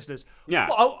you go, listeners. Yeah.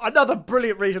 Well, another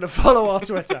brilliant reason to follow our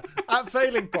Twitter at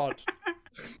FailingPod.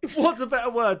 What's a better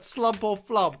word, slump or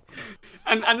flump?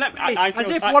 And I feel as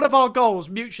if one of our goals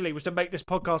mutually was to make this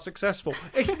podcast successful.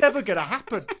 It's never going to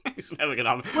happen. It's never going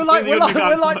to happen. We're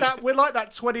like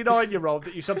that 29-year-old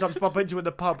that you sometimes bump into in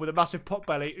the pub with a massive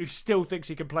potbelly who still thinks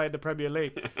he can play in the Premier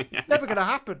League. Never going to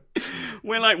happen.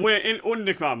 We're in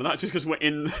underground, but that's just because we're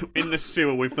in the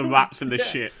sewer with the rats and the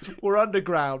shit. We're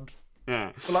underground.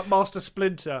 Yeah. We're like Master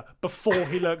Splinter before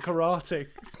he learnt karate.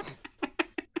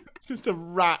 Just a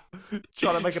rat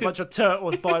trying to make a bunch of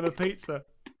turtles buy him a pizza.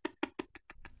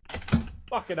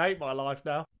 Fucking hate my life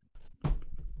now.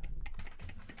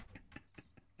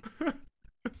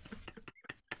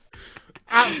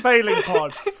 At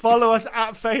FailingPod. Follow us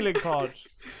at FailingPod.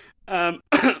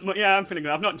 But yeah, I'm feeling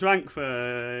good. I've not drank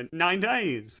for 9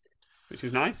 days, which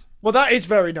is nice. Well, that is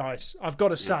very nice. I've got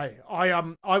to say,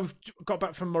 I've got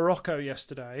back from Morocco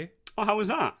yesterday. Oh, how was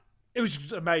that? It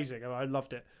was amazing. I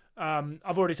loved it.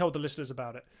 I've already told the listeners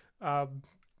about it.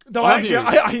 Though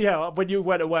when you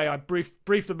went away, I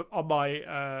briefed them on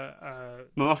my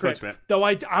Morocco trip. Though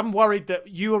I'm worried that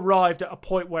you arrived at a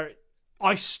point where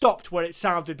I stopped where it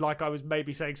sounded like I was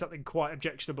maybe saying something quite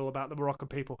objectionable about the Moroccan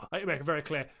people. I make it very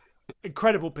clear.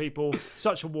 Incredible people,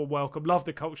 such a warm welcome. Love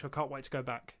the culture. Can't wait to go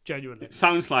back. Genuinely. This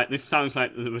sounds like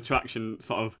the retraction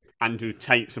sort of Andrew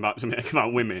Tate's about to make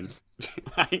about women.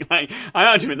 I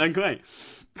actually think they're great.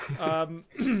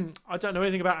 I don't know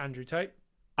anything about Andrew Tate.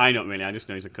 I don't really. I just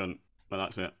know he's a cunt, but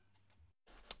that's it.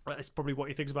 That's probably what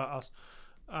he thinks about us.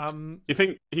 You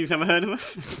think he's ever heard of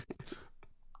us?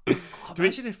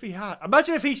 Imagine if he had.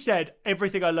 Imagine if he said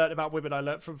everything I learned about women I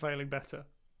learned from Failing Better.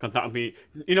 God, that would be.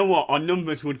 You know what? Our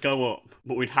numbers would go up,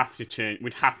 but we'd have to change.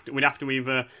 We'd have to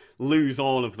either lose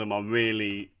all of them or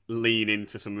really lean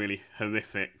into some really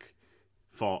horrific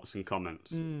thoughts and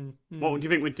comments. What would you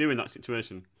think we'd do in that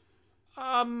situation?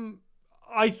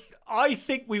 I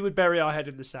think we would bury our head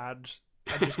in the sand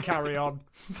and just carry on.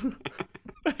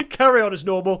 Carry on as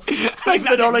normal. With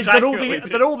the knowledge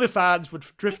that all the fans would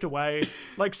drift away,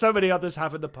 like so many others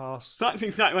have in the past. That's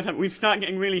exactly what happened. We'd start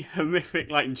getting really horrific,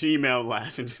 like Gmail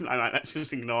letters, and just like, let's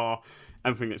just ignore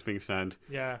everything that's being said.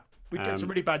 Yeah, we'd get some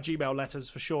really bad Gmail letters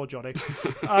for sure, Johnny.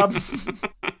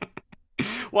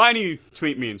 Why do you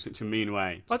treat me in such a mean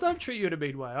way? I don't treat you in a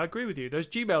mean way. I agree with you. Those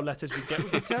Gmail letters we get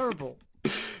would be terrible.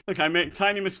 Look, I make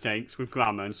tiny mistakes with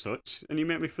grammar and such, and you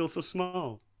make me feel so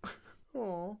small.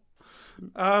 Aww.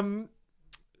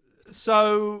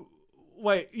 So,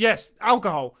 wait, yes,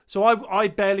 alcohol. So I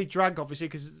barely drank, obviously,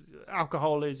 because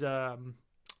alcohol is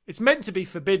it's meant to be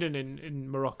forbidden in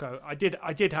Morocco. I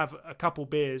did have a couple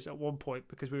beers at one point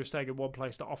because we were staying in one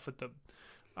place that offered them.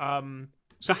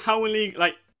 So how illegal?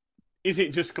 Like, is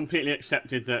it just completely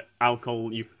accepted that alcohol?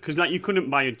 Because you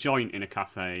couldn't buy a joint in a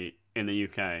cafe in the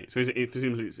UK. So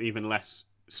presumably it's even less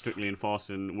strictly enforced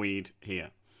than weed here.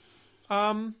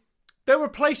 There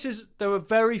were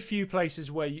very few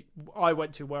places where I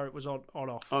went to where it was on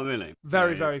off. Oh, really?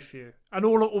 Very few. And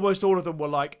almost all of them were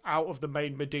like out of the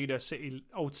main Medina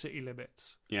old city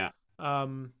limits. Yeah.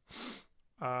 So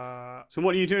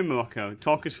what do you do in Morocco?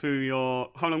 Talk us through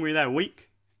how long were you there? A week?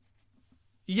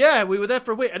 Yeah, we were there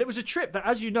for a week. And it was a trip that,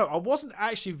 as you know, I wasn't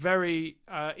actually very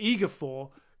eager for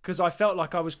because I felt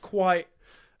like I was quite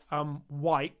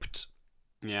wiped.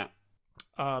 Yeah.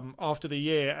 After the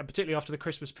year, and particularly after the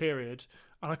Christmas period,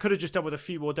 and I could have just done with a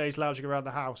few more days lounging around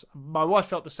the house. My wife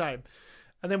felt the same,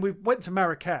 and then we went to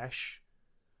Marrakesh,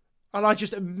 and I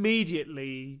just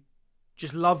immediately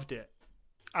just loved it.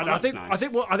 And I think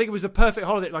it was the perfect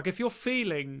holiday. Like if you're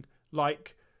feeling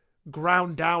like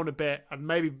ground down a bit and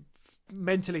maybe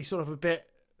mentally sort of a bit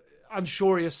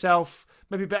unsure of yourself,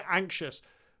 maybe a bit anxious.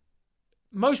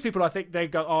 Most people, I think, they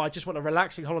go, "Oh, I just want a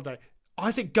relaxing holiday."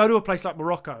 I think go to a place like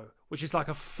Morocco, which is like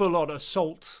a full-on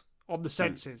assault on the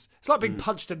senses. It's like being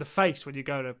punched in the face when you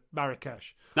go to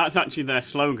Marrakesh. That's actually their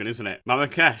slogan, isn't it?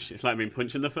 Marrakesh. It's like being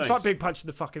punched in the face. It's like being punched in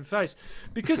the fucking face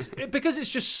because it's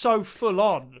just so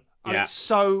full-on. And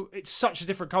it's such a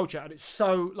different culture, and it's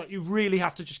so like you really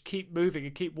have to just keep moving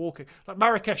and keep walking. Like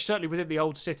Marrakesh, certainly within the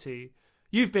old city.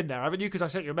 You've been there, haven't you? Because I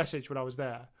sent you a message when I was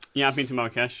there. Yeah, I've been to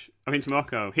Marrakesh. I've been to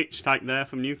Morocco. Hitchhiked there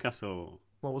from Newcastle.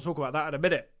 Well, we'll talk about that in a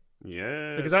minute.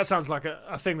 Yeah. Because that sounds like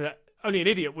a thing that only an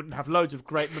idiot wouldn't have loads of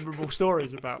great, memorable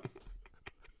stories about.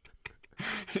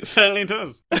 It certainly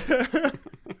does. But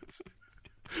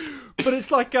it's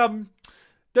like the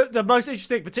most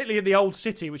interesting thing, particularly in the old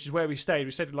city, which is where we stayed.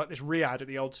 We stayed in like this riad in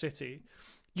the old city.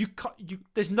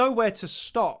 There's nowhere to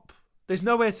stop. There's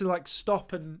nowhere to like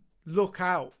stop and look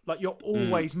out. Like, you're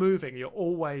always moving.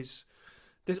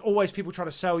 There's always people trying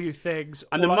to sell you things.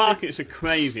 And the markets are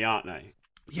crazy, aren't they?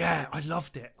 Yeah, I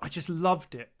loved it. I just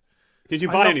loved it. Did you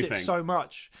buy anything? I loved it so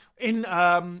much. In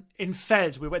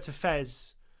Fez, we went to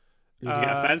Fez. Did you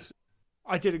get a Fez?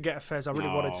 I didn't get a Fez. I really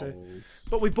wanted to.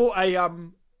 But we bought a...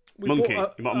 monkey. You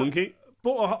bought a monkey?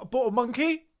 Bought a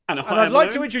monkey. And I'd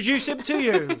like to introduce him to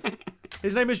you.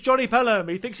 His name is Johnny Pelham.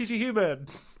 He thinks he's a human.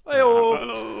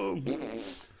 Hello.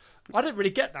 I didn't really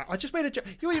get that. I just made a joke.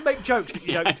 You know, you make jokes that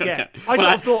you don't get. I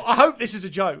sort of thought, I hope this is a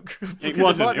joke. It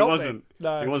wasn't.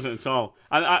 No. It wasn't at all.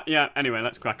 Yeah. Anyway,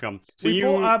 let's crack on. So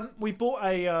we bought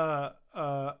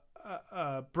a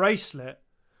bracelet,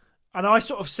 and I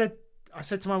said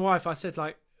to my wife, I said,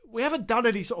 like, we haven't done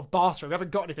any sort of bartering. We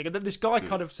haven't got anything. And then this guy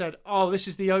kind of said, "Oh, this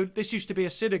used to be a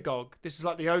synagogue. This is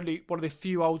like one of the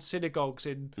few old synagogues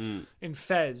in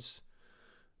Fez,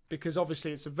 because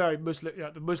obviously it's a very Muslim.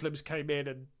 The Muslims came in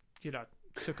and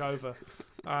took over.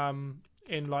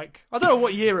 In like, I don't know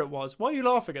what year it was. Why are you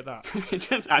laughing at that?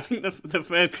 I think the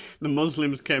phrase "the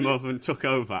Muslims came over and took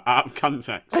over" out of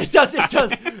context. It does.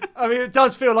 I mean, it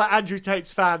does feel like Andrew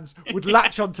Tate's fans would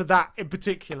latch onto that in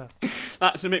particular.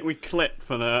 That's a bit we clip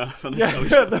for the social.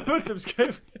 The Muslims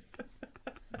came.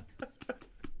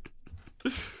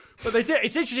 But they did.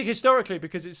 It's interesting historically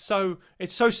because it's so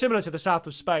similar to the south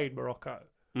of Spain, Morocco.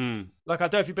 Like, I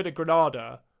don't know if you've been to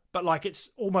Granada, but like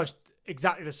it's almost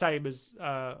exactly the same as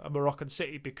a Moroccan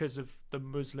city because of the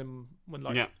Muslim,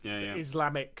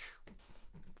 Islamic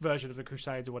version of the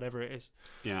Crusades or whatever it is.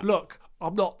 Yeah. Look,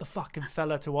 I'm not the fucking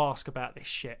fella to ask about this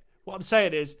shit. What I'm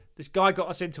saying is, this guy got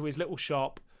us into his little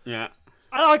shop. Yeah.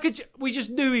 And we just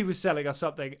knew he was selling us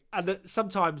something. And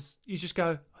sometimes you just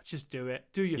go, just do it.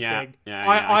 Do your thing. Yeah,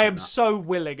 I am so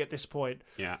willing at this point.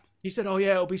 Yeah. He said, "Oh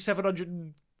yeah, it'll be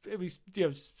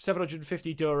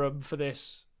 750 dirham for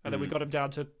this." And then we got him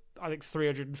down to, I think,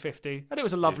 350, and it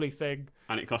was a lovely thing.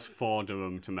 And it cost 4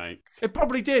 dirham to make. It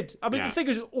probably did. I mean, the thing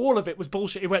is, all of it was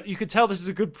bullshit. He went, "You can tell this is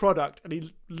a good product," and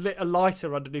he lit a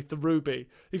lighter underneath the ruby.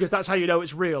 He goes, "That's how you know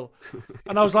it's real."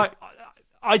 And I was like,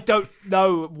 I don't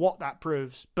know what that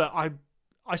proves, but I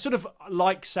sort of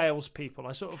like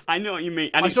salespeople. I know what you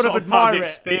mean, and I it's sort of part admire of the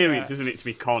experience, isn't it, to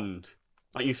be conned?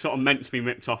 Like, you're sort of meant to be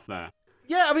ripped off there.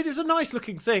 Yeah, I mean, it was a nice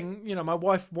looking thing. My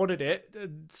wife wanted it,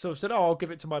 and so I said, "Oh, I'll give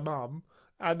it to my mum."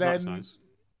 And then, that's nice.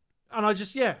 And I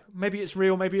just, maybe it's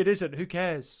real, maybe it isn't. Who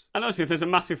cares? And also, if there's a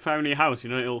massive fire in your house,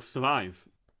 it'll survive.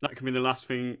 That could be the last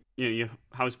thing. Your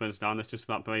house burns down. There's just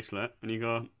that bracelet, and you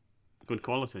go, good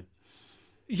quality.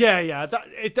 Yeah.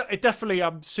 It definitely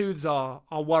soothes our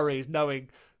worries, knowing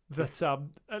that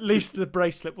at least the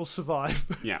bracelet will survive.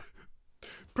 Yeah.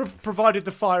 Provided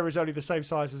the fire is only the same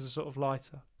size as a sort of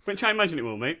lighter. Which I imagine it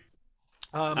will, mate.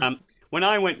 When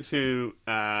I went to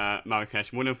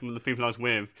Marrakesh, one of the people I was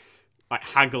with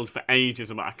haggled for ages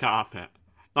about a carpet.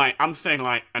 Like, I'm saying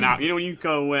an hour. When you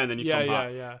go away and then you come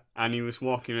back. Yeah. And he was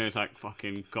walking in and he's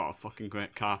fucking got a fucking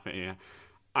great carpet here.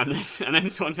 And then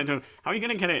someone said to him, "How are you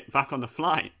going to get it back on the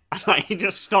flight?" And he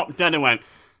just stopped dead and went,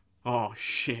 "Oh,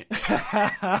 shit."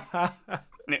 And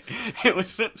it was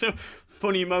such a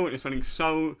funny moment. It's feeling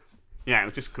so... Yeah, it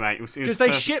was just great. Because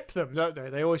they ship them, don't they?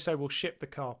 They always say, "We'll ship the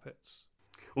carpets."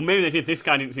 Well, maybe they did. This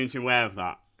guy didn't seem to be aware of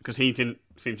that because he didn't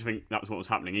seem to think that was what was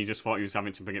happening. He just thought he was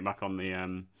having to bring it back on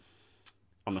the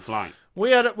flight.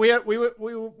 We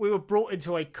were brought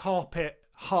into a carpet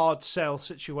hard sell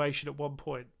situation at one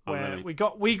point where we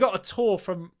got a tour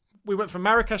we went from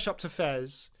Marrakesh up to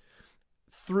Fez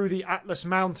through the Atlas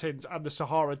Mountains and the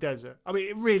Sahara Desert. I mean,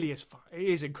 it really is fun. It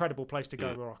is an incredible place to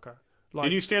go, Morocco.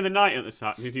 Did you stay the night at the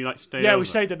Sahara? Did you stay? Yeah, over? We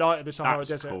stayed the night at the Sahara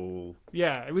Desert. That's cool.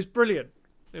 Yeah, it was brilliant.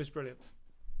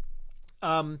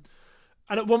 And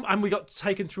we got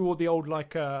taken through all the old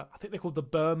I think they're called the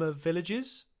Burma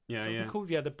villages. Yeah. Called?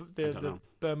 Yeah, the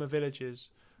Burma villages,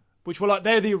 which were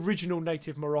they're the original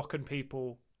native Moroccan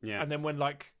people. Yeah. And then when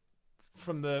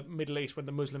from the Middle East, when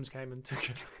the Muslims came and took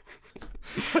it.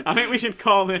 I think we should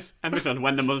call this episode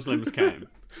 "When the Muslims Came."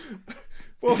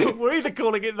 Well, we're either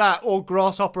calling it that or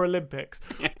Grasshopper Olympics.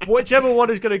 Yeah. Whichever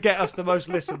one is going to get us the most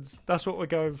listens, that's what we're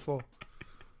going for.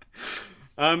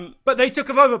 But they took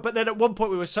them over. But then at one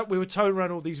point we were towing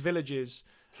around all these villages.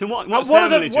 So what's one of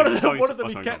them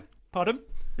he kept. Pardon?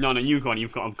 No, you go on.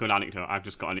 You've got a good anecdote. I've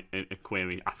just got a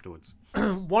query afterwards.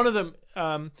 One of them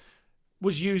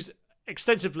was used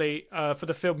extensively for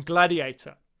the film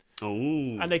Gladiator.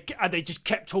 Oh. And they just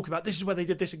kept talking about this is where they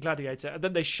did this in Gladiator, and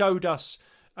then they showed us.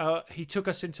 He took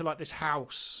us into this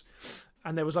house,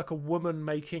 and there was a woman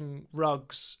making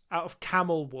rugs out of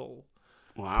camel wool.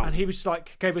 Wow. And he was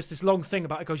like, gave us this long thing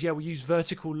about it. Goes, yeah, we use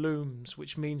vertical looms,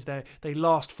 which means they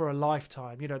last for a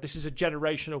lifetime. This is a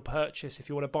generational purchase. If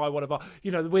you want to buy one of our,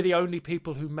 we're the only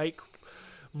people who make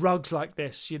rugs like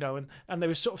this, and they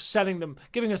were sort of selling them,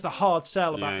 giving us the hard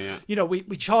sell about,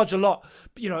 we charge a lot.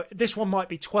 This one might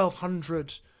be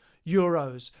 1,200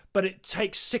 euros, but it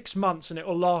takes 6 months and it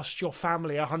will last your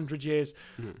family 100 years.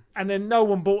 And then no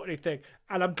one bought anything,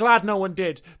 and I'm glad no one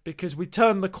did, because we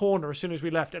turned the corner as soon as we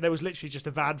left and there was literally just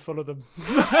a van full of them.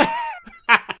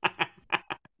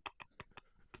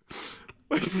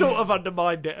 We sort of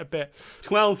undermined it a bit.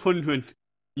 1,200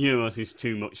 euros is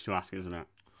too much to ask, isn't it?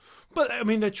 But I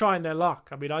mean, they're trying their luck.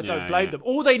 I mean, I don't blame them.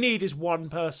 All they need is one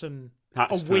person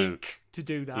week to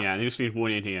do that. Yeah, they just need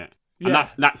one idiot. And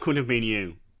that could have been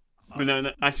you.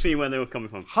 I see where they were coming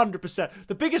from. 100%.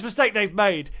 The biggest mistake they've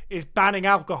made is banning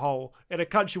alcohol in a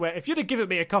country where if you'd have given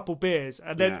me a couple beers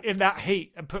and then in that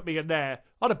heat and put me in there,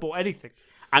 I'd have bought anything.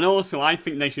 And also, I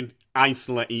think they should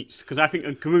isolate each, because I think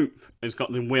a group has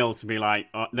got the will to be like,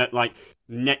 that like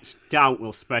next doubt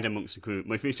will spread amongst the group.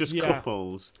 But if it's just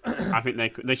couples, I think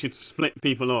they should split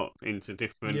people up into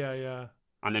different. Yeah.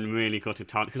 And then really go to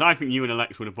town. Because I think you and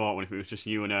Alex would have bought one if it was just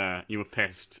you and her. You were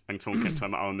pissed and someone kept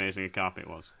talking about how amazing a carpet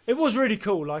was. It was really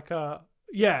cool.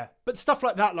 But stuff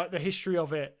like that, like the history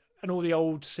of it and all the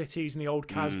old cities and the old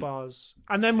Casbahs.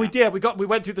 And then we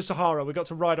went through the Sahara. We got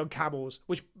to ride on camels,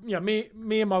 which me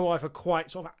and my wife are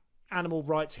quite sort of animal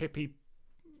rights hippie,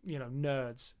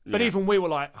 nerds. But even we were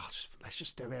like, let's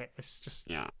just do it. Let's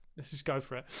just go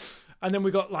for it. And then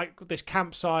we got like this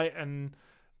campsite, and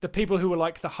the people who were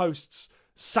like the hosts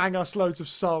sang us loads of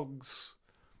songs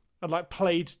and like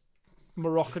played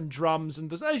Moroccan drums,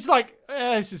 and it's like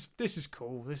this is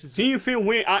cool. Do you feel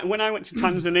weird? When I went to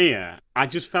Tanzania, I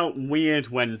just felt weird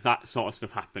when that sort of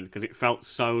stuff happened, because it felt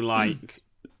so like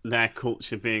their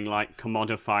culture being like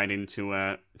commodified into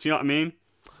a. Do you know what I mean?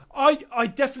 I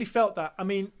definitely felt that. I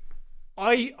mean,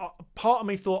 part of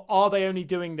me thought, are they only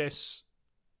doing this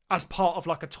as part of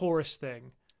like a tourist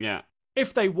thing? Yeah.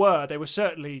 If they were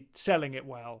certainly selling it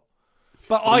well.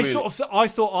 But I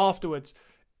thought afterwards,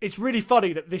 it's really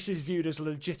funny that this is viewed as a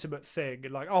legitimate thing.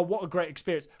 And like, oh, what a great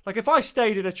experience. Like if I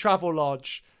stayed in a travel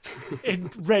lodge in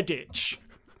Redditch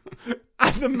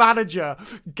and the manager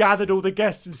gathered all the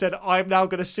guests and said, I am now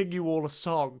going to sing you all a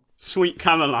song. Sweet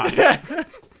Caroline.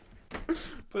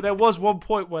 But there was one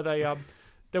point where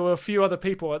there were a few other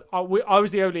people. I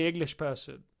was the only English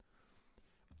person.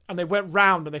 And they went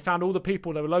round and they found all the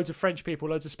people. There were loads of French people,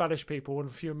 loads of Spanish people, and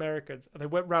a few Americans. And they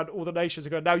went round all the nations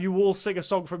and go, now you all sing a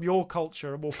song from your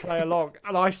culture and we'll play along.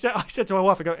 And I said to my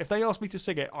wife, I go, if they ask me to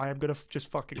sing it, I am going to just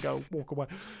fucking go walk away.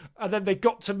 And then they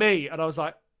got to me and I was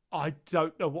like, I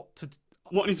don't know what to...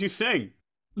 What did you sing?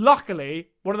 Luckily,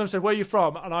 one of them said, where are you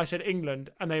from? And I said,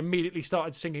 England. And they immediately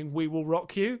started singing We Will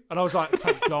Rock You. And I was like,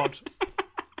 thank God.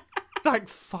 Thank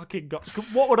fucking God.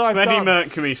 What would I have done? Freddie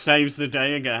Mercury saves the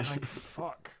day again. Like,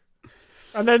 fuck.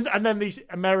 And then these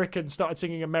Americans started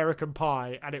singing American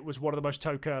Pie, and it was one of the most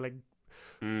toe-curling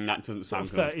that doesn't sound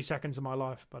 30 seconds of my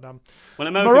life. But well,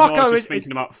 Americans are just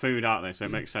thinking about food, aren't they? So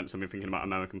it makes sense to be thinking about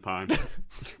American Pie.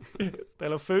 They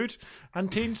love food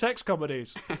and teen sex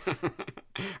comedies.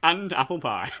 And apple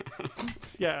pie.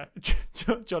 Yeah.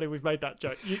 Johnny, we've made that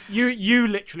joke. You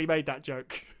literally made that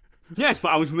joke. Yes,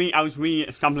 but I was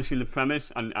re-establishing the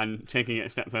premise and taking it a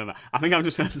step further. I think I've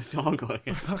just heard the dog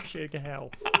going. Fucking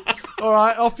hell. All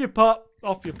right, off your putt.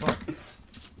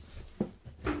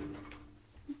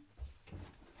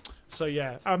 So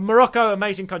yeah, Morocco,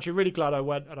 amazing country. Really glad I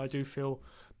went, and I do feel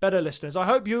better, listeners. I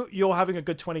hope you're having a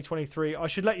good 2023. I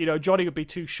should let you know, Johnny would be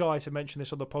too shy to mention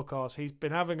this on the podcast. He's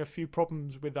been having a few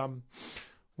problems with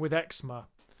eczema,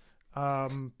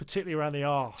 particularly around the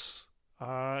arse.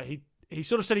 He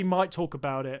sort of said he might talk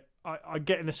about it. I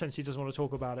get in the sense he doesn't want to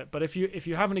talk about it. But if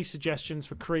you have any suggestions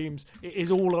for creams, it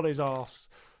is all on his arse.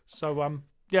 So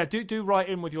do write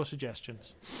in with your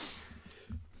suggestions.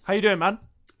 How you doing, man?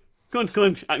 Good.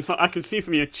 I can see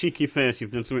from your cheeky face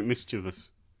you've done something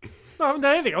mischievous. No, I haven't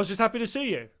done anything. I was just happy to see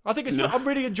you. I think I'm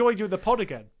really enjoying you in the pod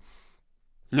again.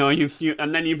 No, you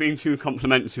and then you've been too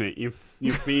complimentary.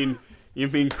 You've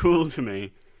been cruel to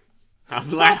me.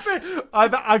 I've left.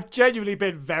 I've genuinely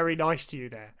been very nice to you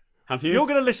there. Have you? You're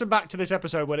going to listen back to this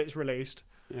episode when it's released.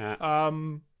 Yeah.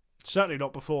 Certainly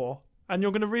not before. And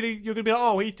you're going to be like,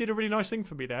 oh, he did a really nice thing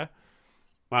for me there.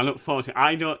 Well, I look forward to it.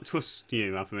 I don't trust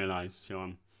you, I've realised,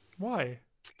 Sean. Why?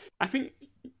 I think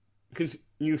because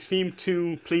you seem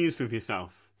too pleased with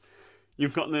yourself.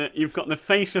 You've got the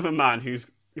face of a man who's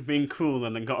been cruel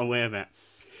and then got away with it.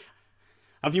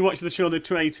 Have you watched the show The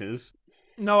Traitors?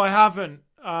 No, I haven't.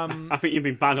 I think you've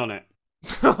been bad on it.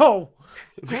 Oh,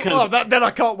 Because then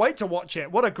I can't wait to watch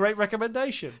it. What a great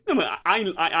recommendation. no, but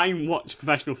I watch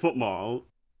professional football.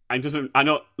 I don't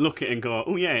look at it and go,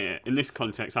 oh yeah, in this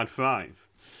context I'd thrive.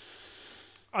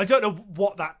 I don't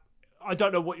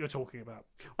know what you're talking about.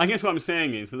 I guess what I'm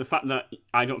saying is that the fact that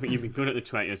I don't think you'd be good at The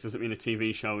Traitors doesn't mean the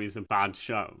TV show is a bad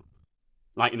show.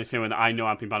 Like in the same way that I know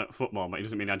I'd be bad at football, but it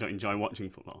doesn't mean I don't enjoy watching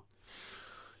football.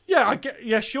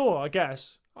 Yeah, sure, I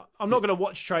guess. I'm not going to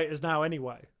watch Traitors now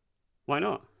anyway. Why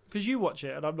not? Because you watch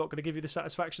it, and I'm not going to give you the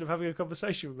satisfaction of having a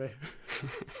conversation with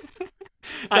me.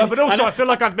 But also, I feel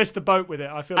like I've missed the boat with it.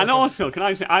 Can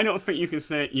I say, I don't think you can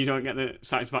say you don't get the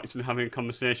satisfaction of having a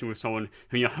conversation with someone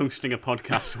who you're hosting a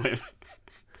podcast with.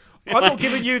 I'm not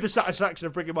giving you the satisfaction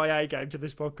of bringing my A game to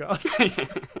this podcast.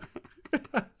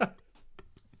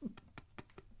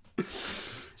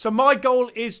 So my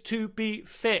goal is to be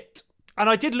fit. And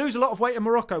I did lose a lot of weight in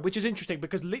Morocco, which is interesting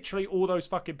because literally all those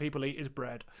fucking people eat is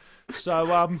bread. So,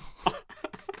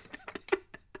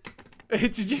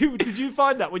 did you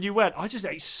find that when you went? I just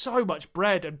ate so much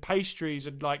bread and pastries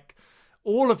and like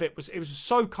all of it was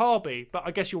so carby. But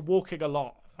I guess you're walking a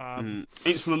lot.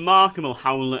 It's remarkable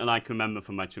how little I can remember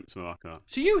from my trip to Morocco.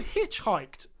 So you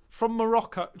hitchhiked from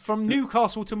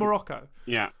Newcastle to Morocco?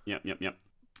 Yeah.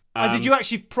 And did you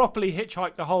actually properly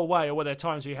hitchhike the whole way, or were there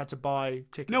times where you had to buy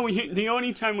tickets? No, the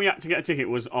only time we had to get a ticket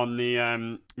was on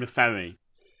the ferry.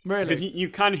 Really? Because you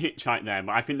can hitchhike there,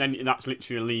 but I think then that's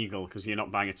literally illegal because you're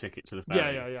not buying a ticket to the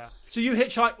ferry. Yeah. So you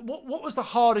hitchhike. What was the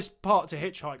hardest part to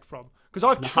hitchhike from? Because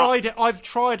I've tried it. I've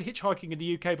tried hitchhiking in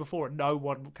the UK before, and no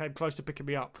one came close to picking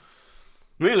me up.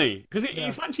 Really? Because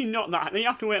it's actually not that. You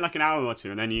have to wait like an hour or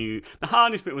two, and then the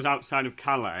hardest bit was outside of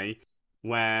Calais,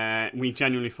 where we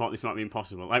genuinely thought this might be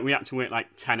impossible. Like we had to wait like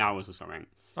 10 hours or something.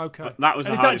 Okay. But that was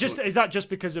the hardest. Is that just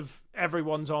because of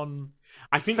everyone's on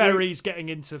I think ferries getting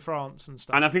into France and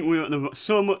stuff? And I think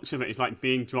so much of it is like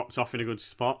being dropped off in a good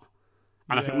spot.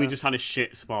 And I think we just had a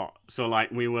shit spot. So like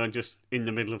we were just in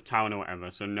the middle of town or whatever,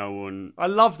 so no one... I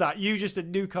love that. You just in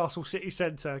Newcastle city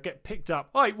centre get picked up.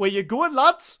 Right, where you going,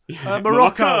 lads? Yeah.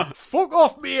 Morocco. Fuck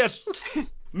off, mate.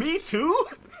 Me too?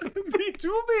 Me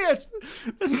too, mate.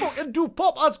 Let's fucking do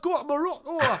pop. Let's go to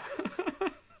Morocco.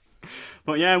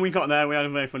 But yeah, we got there. We had a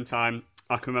very fun time.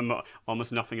 I can remember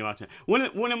almost nothing about it.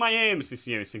 One of my aims this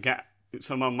year is to get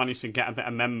someone managed to get a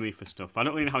better memory for stuff. I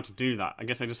don't really know how to do that. I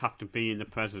guess I just have to be in the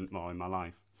present more in my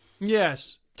life.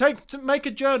 Yes. Make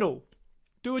a journal.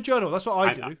 Do a journal. That's what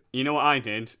I do. You know what I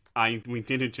did? We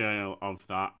did a journal of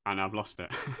that, and I've lost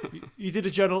it. You did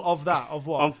a journal of that? Of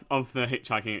what? Of the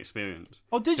hitchhiking experience.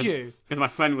 Oh, did you? Because my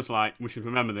friend was like, we should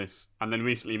remember this, and then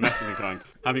recently messaged me going,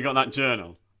 have you got that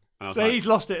journal? So he's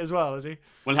lost it as well, has he?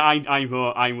 Well,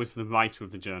 I was the writer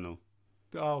of the journal.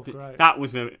 Oh, great. That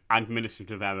was an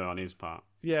administrative error on his part.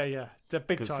 Yeah. They're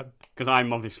big time. Because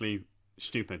I'm obviously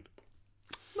stupid.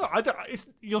 No, I don't.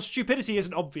 Your stupidity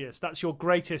isn't obvious. That's your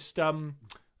greatest.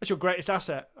 That's your greatest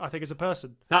asset, I think, as a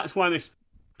person. That's why this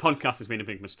podcast has been a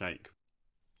big mistake.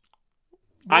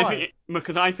 Why?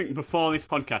 Because I think before this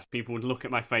podcast, people would look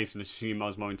at my face and assume I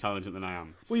was more intelligent than I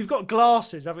am. Well, you've got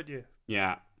glasses, haven't you?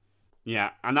 Yeah,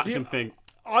 and that's something.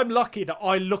 I'm lucky that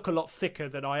I look a lot thicker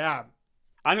than I am.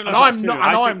 I don't know.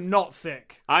 I'm not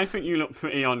thick. I think you look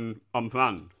pretty on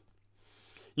brand.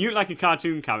 You look like a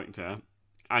cartoon character,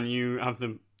 and you have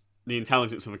the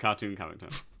intelligence of a cartoon character.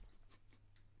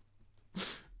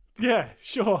 Yeah,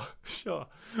 sure.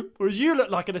 Whereas you look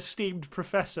like an esteemed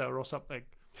professor or something.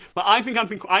 But I think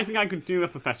I could do a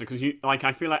professor because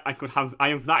I feel like I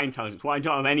have that intelligence. What I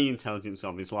don't have any intelligence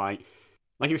of is like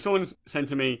if someone said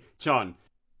to me, John,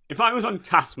 if I was on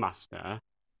Taskmaster,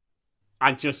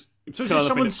 I'd just. So is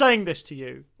someone saying this to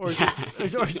you, or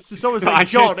is someone saying,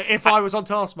 John, if I was on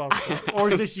Taskmaster, or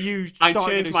is this you? I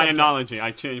changed my analogy.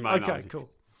 Okay, cool.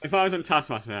 If I was on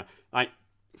Taskmaster, like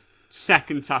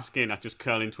second task in, I'd just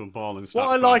curl into a ball and start.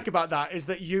 What I like about that is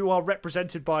that you are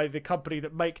represented by the company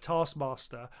that make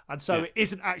Taskmaster, and so it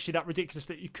isn't actually that ridiculous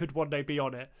that you could one day be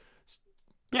on it.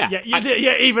 Yeah.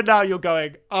 Even now you're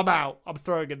going, I'm out. I'm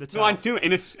throwing in the towel. No, I'll do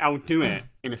it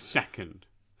in a second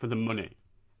for the money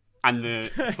and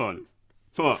the fun,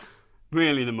 but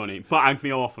really the money. But I'd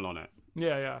be awful on it.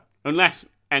 Yeah. Unless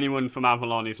anyone from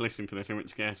Avalon is listening to this, in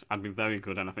which case I'd be very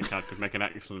good, and I think I could make an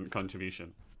excellent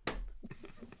contribution.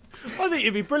 I think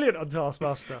you'd be brilliant on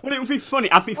Taskmaster. Well, it would be funny.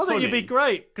 I think you'd be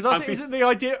great because I think isn't the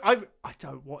idea. I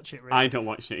don't watch it really. I don't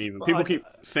watch it either. People keep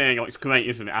saying, "Oh, it's great,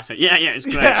 isn't it?" I say, "Yeah, it's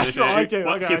great." Yeah, that's what I do.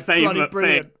 What's your favourite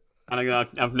thing? And I go,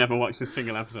 "I've never watched a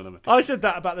single episode of it." I said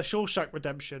that about the Shawshank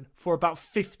Redemption for about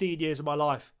 15 years of my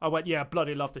life. I went, "Yeah, I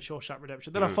bloody love the Shawshank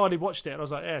Redemption." Then I finally watched it, and I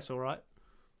was like, "Yeah, it's all right."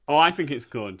 Oh, I think it's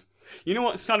good. You know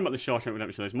what's sad about the Shawshank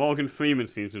Redemption is Morgan Freeman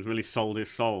seems to have really sold his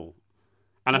soul.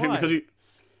 And I think because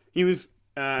he was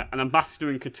an ambassador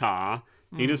in Qatar,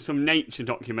 he does some nature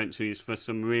documentaries for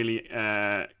some really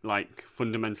like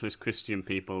fundamentalist Christian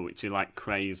people, which are like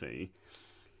crazy.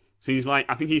 So he's like,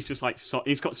 I think he's just like,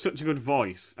 he's got such a good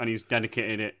voice, and he's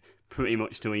dedicated it pretty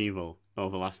much to evil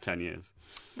over the last 10 years.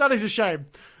 That is a shame.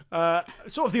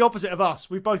 Sort of the opposite of us.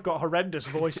 We've both got horrendous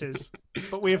voices,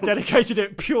 but we have dedicated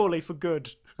it purely for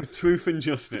good. For truth and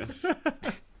justice.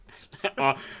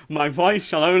 My voice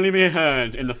shall only be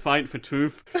heard in the fight for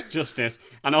truth, justice,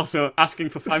 and also asking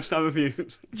for 5-star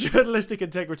reviews. Journalistic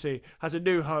integrity has a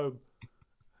new home.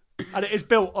 And it is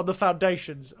built on the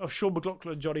foundations of Sean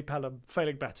McLaughlin and Johnny Pelham,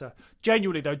 failing better.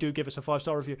 Genuinely, though, do give us a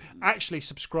 5-star review. Actually,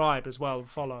 subscribe as well and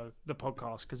follow the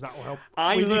podcast, because that will help.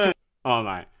 All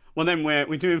right. Well, then we're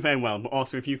doing very well. But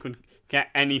also, if you could get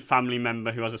any family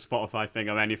member who has a Spotify thing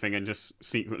or anything and just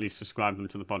secretly subscribe them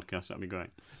to the podcast, that'd be great.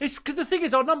 It's because the thing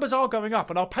is, our numbers are going up,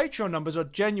 and our Patreon numbers are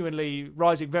genuinely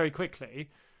rising very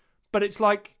quickly. But it's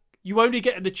like, you only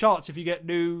get in the charts if you get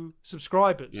new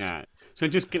subscribers. Yeah. So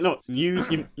just look, use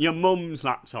your mum's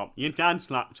laptop, your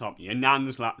dad's laptop, your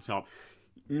nan's laptop,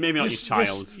 maybe not your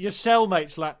child's. Your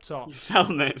cellmate's laptop. Your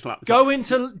cellmate's laptop. Go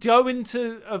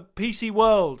into a PC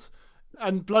World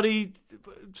and bloody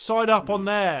sign up on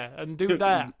there and do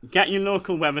that. Get your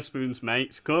local Weatherspoons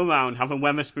mates, go around, have a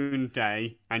Weatherspoon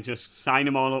day, and just sign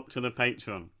them all up to the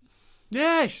Patreon.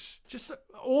 Yes, just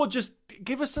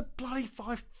give us a bloody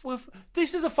 5.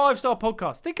 This is a 5-star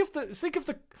podcast. Think of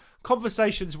the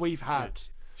conversations we've had.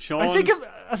 Sean, I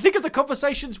think of the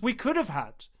conversations we could have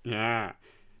had. Yeah.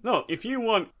 Look, if you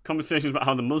want conversations about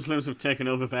how the Muslims have taken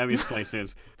over various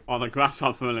places or the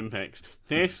Grasshopper Olympics,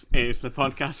 this is the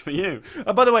podcast for you.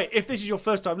 And by the way, if this is your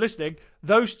first time listening,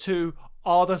 those two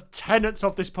are the tenets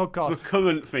of this podcast. The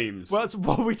current themes. Well, that's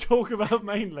what we talk about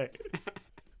mainly.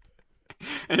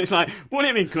 And it's like,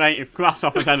 wouldn't it be great if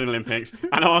Grasshoppers had an Olympics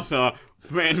and also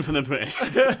Britain for the British?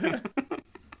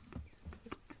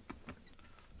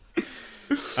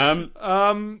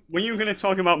 Were you going to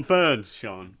talk about birds,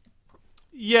 Sean?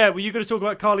 Yeah, were you going to talk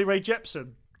about Carly Rae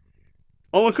Jepsen?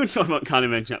 Oh, I could talk about Carly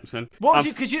Rae Jepsen. What?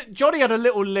 Because Johnny had a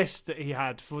little list that he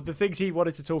had for the things he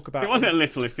wanted to talk about. It wasn't a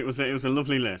little list. It was a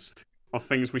lovely list of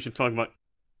things we should talk about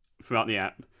throughout the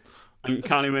app. And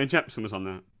Carly Rae Jepsen was on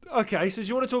there. Okay, so do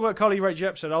you want to talk about Carly Rae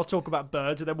Jepsen? I'll talk about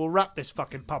birds, and then we'll wrap this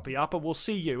fucking puppy up, and we'll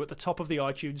see you at the top of the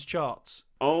iTunes charts.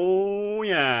 Oh,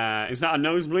 yeah. Is that a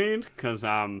nosebleed? Because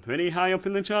I'm pretty high up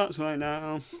in the charts right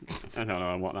now. I don't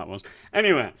know what that was.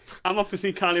 Anyway, I'm off to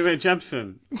see Carly Rae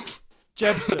Jepsen.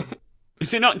 Jepsen.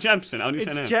 Is it not Jepsen? How do you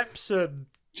say it? It's Jepsen.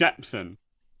 Jepsen.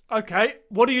 Okay,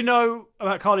 what do you know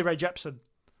about Carly Rae Jepsen?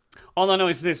 All I know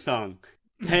is this song.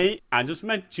 Hey, I just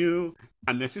met you,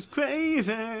 and this is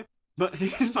crazy. But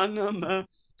here's my number,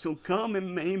 so call me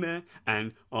maybe.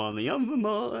 And all the other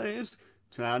boys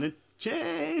try to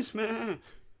chase me.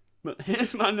 But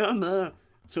here's my number,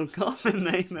 so call me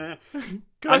maybe.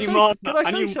 Can I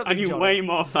say something, I knew way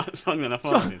more of that song than I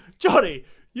thought I did. Johnny,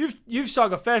 you've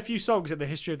sung a fair few songs in the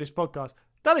history of this podcast.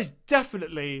 That is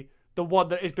definitely the one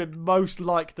that has been most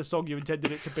like the song you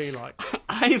intended it to be like.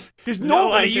 Because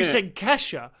normally you sing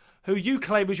Kesha, who you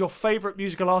claim is your favourite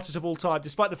musical artist of all time,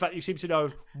 despite the fact you seem to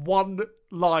know one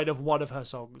line of one of her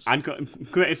songs. And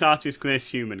greatest artist,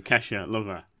 greatest human, Kesha, love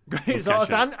her. Greatest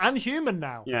artist and human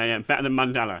now. Yeah, better than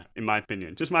Mandela, in my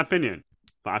opinion. Just my opinion.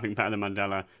 But I think better than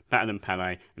Mandela, better than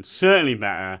Pele, and certainly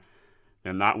better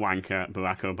than that wanker,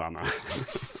 Barack Obama.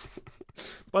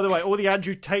 By the way, all the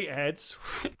Andrew Tate heads,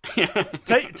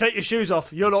 take your shoes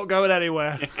off. You're not going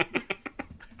anywhere.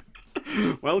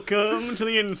 Welcome to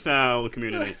the incel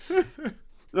community.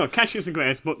 No, Kesha's the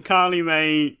greatest, but Carly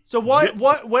Rae... So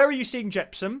where are you seeing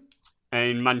Jepsen?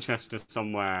 In Manchester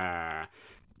somewhere.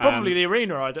 Probably the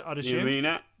arena, I'd assume. The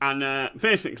arena. And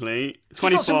basically...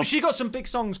 24... She got some big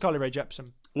songs, Carly Rae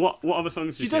Jepsen. What other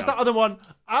songs did she does have? That other one.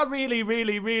 I really,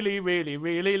 really, really, really,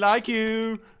 really like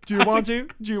you. Do you want to?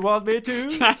 Do you want me to?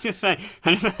 Can I just say,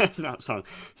 I never heard that song,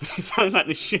 but it sounds like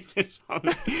the shittest song.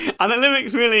 And the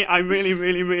lyrics really, I really,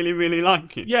 really, really, really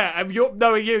like it. Yeah, and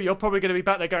knowing you're probably going to be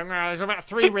back there going, there's about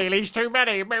 3 reallys too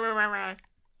many.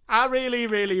 I really,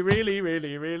 really, really,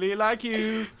 really, really like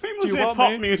you. People say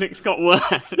pop music's got worse.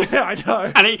 Yeah, I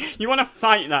know. And you want to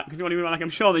fight that because you want to be like, I'm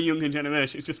sure the younger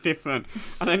generation is just different.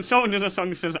 And then someone does a song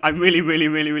that says, I really, really,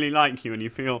 really, really like you, and you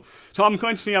feel, so I'm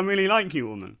going to see I Really Like You,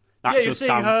 woman. That you're seeing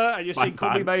her, and you're seeing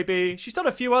Call Me Maybe. She's done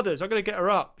a few others. I'm going to get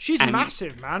her up. She's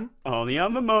massive, man. All the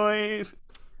other boys.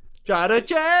 Try to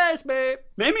chase me.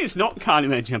 Maybe it's not Carly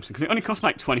Rae Jepsen because it only costs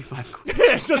like 25 quid.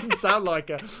 It doesn't sound like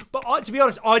her. But to be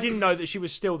honest, I didn't know that she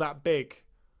was still that big.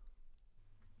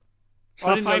 So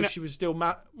I didn't know she was still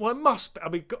mad. Well, it must be. I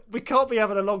mean, we can't be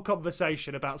having a long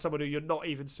conversation about someone who you're not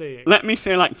even seeing. Let me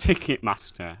say, like,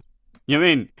 Ticketmaster. You're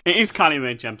in. It is Carly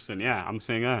Rae Jepsen. Yeah, I'm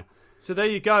seeing her. So there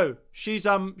you go. She's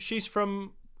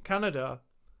from Canada.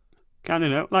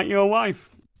 Canada, like your wife.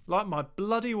 Like my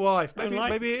bloody wife.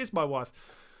 Maybe it is my wife.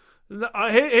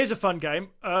 Here's a fun game.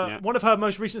 One of her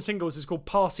most recent singles is called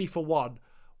Party for One.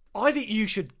 I think you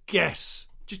should guess.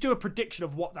 Just do a prediction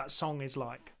of what that song is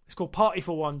like. It's called Party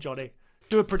for One, Johnny.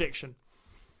 Do a prediction.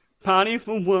 Party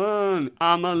for one,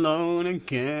 I'm alone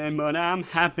again, but I'm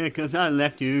happy because I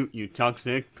left you, you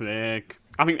toxic prick.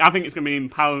 I think it's going to be an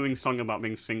empowering song about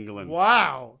being single. And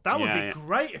wow, that would be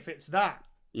great if it's that.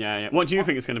 Yeah. What do you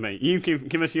think it's going to be? You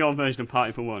give us your version of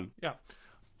Party for One. Yeah.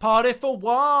 Party for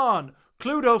one,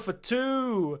 Cluedo for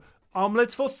two,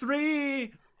 omelets for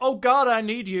three. Oh God, I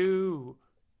need you.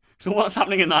 So what's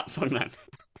happening in that song then?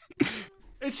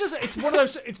 It's one of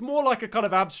those. It's more like a kind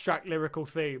of abstract lyrical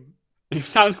theme. It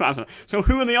sounds quite abstract. So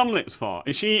who are the omelettes for?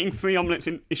 Is she eating 3 omelettes?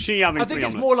 Is she having? I think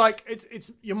it's more like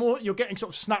you're getting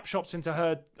sort of snapshots into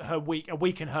her week, a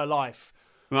week in her life.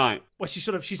 Right. Where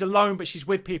she's alone, but she's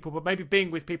with people. But maybe being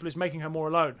with people is making her more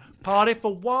alone. Party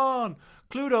for one,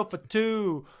 Cluedo for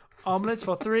two, omelets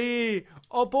for three.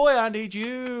 Oh boy, I need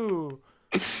you.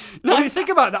 What do you think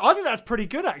about that? I think that's pretty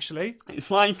good, actually.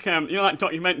 It's like like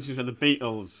documentaries where the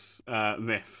Beatles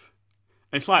riff.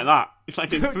 It's like that. It's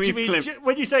like in brief clips.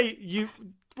 When you say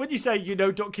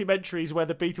documentaries where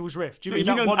the Beatles riff, do you mean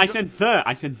that one? I said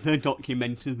the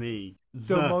documentary.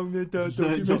 The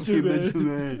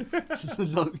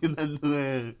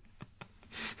documentary.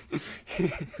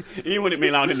 You wouldn't be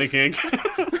allowed in the gig.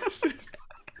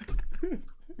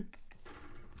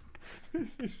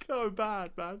 This is so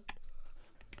bad, man.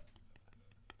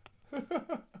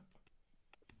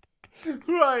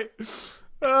 Right.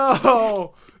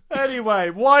 Oh. Anyway,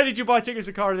 why did you buy tickets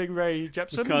to Carly Rae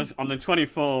Jepsen? Because on the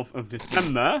 24th of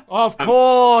December... Of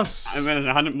course! I realised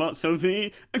I hadn't bought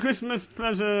Sophie a Christmas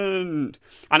present.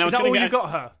 And Is that all you got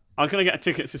her? I was going to get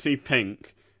tickets to see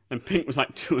Pink, and Pink was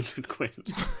like 200 quid.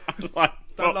 I was like,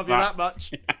 don't love you that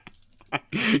much.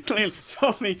 Yeah. Clearly,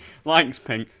 Sophie likes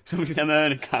Pink. Sophie's never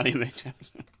heard of Carly Rae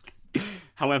Jepsen.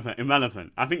 However,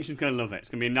 irrelevant. I think she's going to love it. It's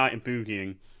going to be a night of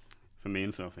boogieing for me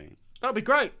and Sophie. That'd be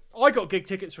great. I got gig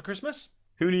tickets for Christmas.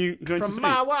 Who are you going to see? From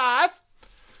my wife.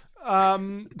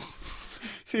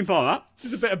 Seen Borat?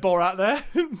 There's a bit of Borat there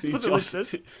for the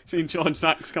listeners. Seen George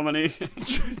Sachs coming in.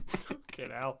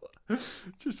 Fucking hell.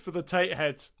 Just for the Tate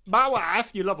heads. My wife.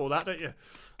 You love all that, don't you?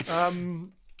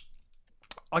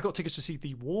 I got tickets to see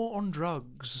The War on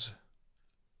Drugs.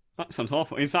 That sounds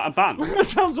awful. Is that a band? That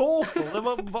sounds awful. They're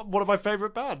one of my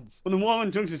favourite bands. Well, The War on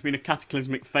Drugs has been a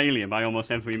cataclysmic failure by almost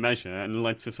every measure and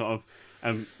led to sort of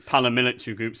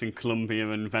paramilitary groups in Colombia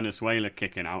and Venezuela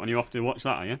kicking out. And you have to watch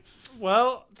that, are you?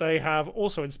 Well, they have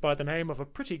also inspired the name of a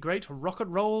pretty great rock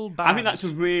and roll band. I think that's a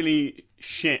really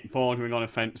shit, bordering on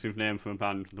offensive name for a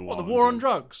band. The War on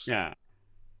Drugs? Yeah.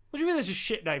 What do you mean there's a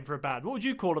shit name for a band? What would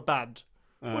you call a band?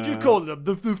 What do you call them?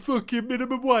 The fucking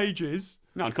minimum wages?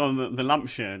 No, I'd call them the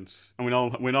lampshades. And we'd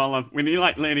all have... When you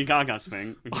like Lady Gaga's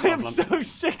thing... I am so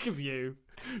sick of you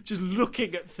just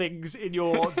looking at things in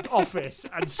your office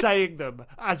and saying them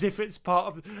as if it's part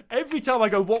of... Every time I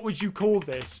go, what would you call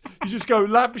this? You just go,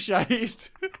 lampshade.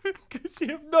 Because you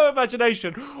have no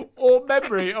imagination or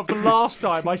memory of the last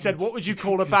time I said, what would you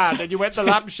call a band? And you went, the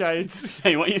lampshades.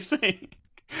 Say what you say.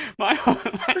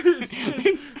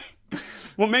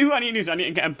 Well, maybe what I need to do is I need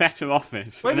to get a better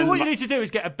office. Maybe what you need to do is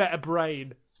get a better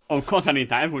brain. Oh, of course I need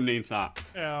that. Everyone needs that.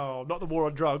 Oh, not The War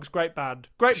on Drugs. Great band.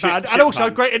 And also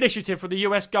band. Great initiative from the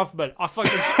US government. I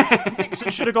fucking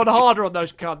Nixon should have gone harder on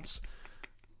those cunts.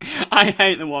 I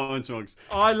hate The War on Drugs.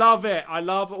 I love it. I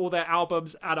love all their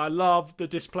albums, and I love the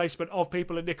displacement of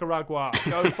people in Nicaragua.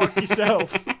 Go fuck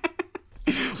yourself.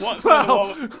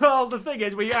 Well, the thing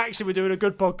is, we actually were doing a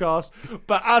good podcast,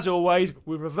 but as always,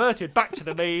 we reverted back to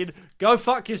the mean. Go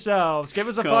fuck yourselves. Give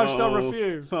us a 5-star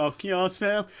review. Fuck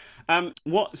yourself. Do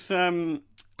you want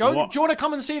to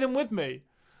come and see them with me?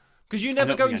 Because you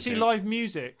never go and see live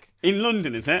music. In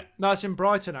London, is it? No, it's in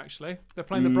Brighton, actually. They're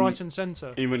playing the Brighton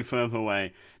Centre. Even further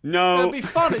away. No. It'll be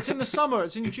fun. It's in the summer.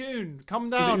 It's in June. Come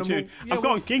down. I've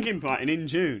got a gig in Brighton in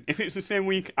June. If it's the same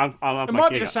week, I'll have It my might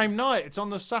gig. be the same night. It's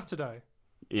on the Saturday.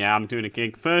 Yeah, I'm doing a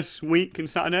gig. First week in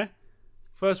Saturday.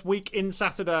 First week in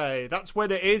Saturday. That's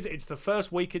when it is. It's the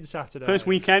first week in Saturday. First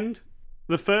weekend?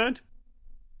 The 3rd?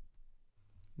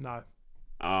 No.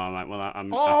 Oh, right. Well, I'm...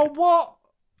 what?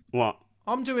 What?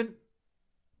 I'm doing...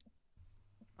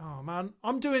 Oh, man.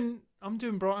 I'm doing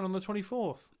Brighton on the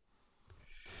 24th.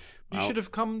 You should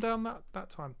have come down that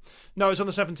time. No, it's on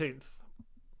the 17th.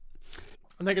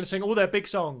 And they're going to sing all their big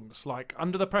songs, like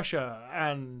Under the Pressure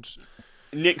and...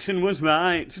 Nixon was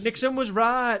right. Nixon was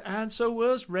right, and so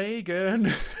was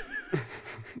Reagan.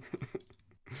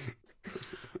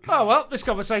 Oh, well, this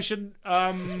conversation... do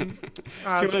you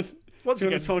want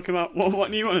to talk about...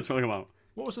 What do you want to talk about?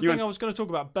 What was the thing I was going to talk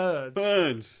about? Birds.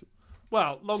 Birds.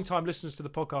 Well, long-time listeners to the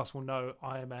podcast will know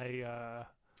I am a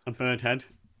bird head.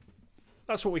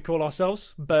 That's what we call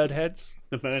ourselves, bird heads.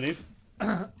 The birdies.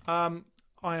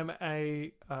 I am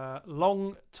a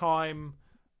long-time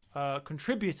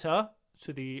contributor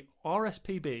to the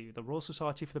RSPB, the Royal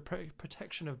Society for the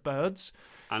Protection of Birds.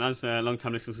 And as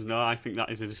long-time listeners know, I think that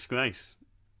is a disgrace.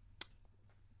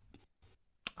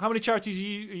 How many charities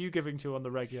are you giving to on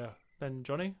the regular, then,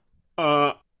 Johnny?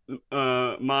 My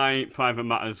private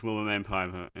matters will remain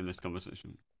private in this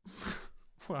conversation.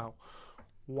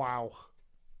 Wow.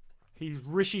 He's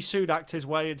Rishi Sunak'd his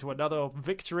way into another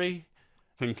victory.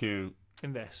 Thank you.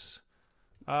 In this,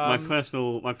 my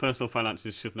personal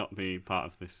finances should not be part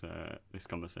of this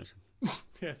conversation.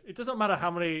 Yes, it doesn't matter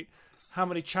how many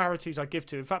charities I give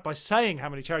to. In fact, by saying how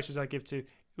many charities I give to, it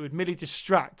would merely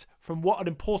distract from what an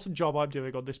important job I'm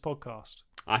doing on this podcast.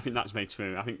 I think that's very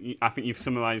true. I think you've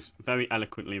summarised very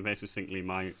eloquently and very succinctly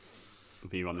my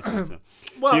view on this matter.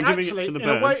 Well, so you're actually, giving it to the in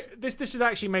birds. a way, this is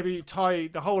actually maybe tie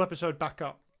the whole episode back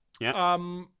up. Yeah.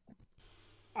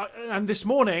 And this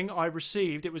morning I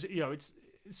received, it's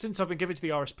since I've been given to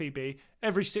the RSPB,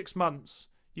 every 6 months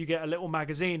you get a little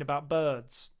magazine about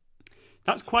birds.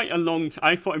 That's quite a long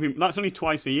I thought that's only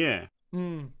twice a year.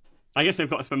 I guess they've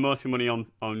got to spend most of the money on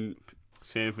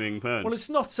saving birds. Well, it's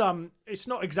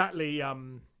not exactly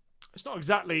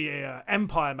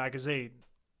Empire magazine.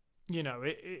 You know,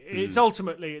 it's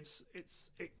ultimately it's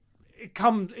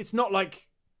not like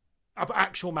an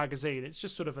actual magazine. It's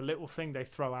just sort of a little thing they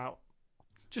throw out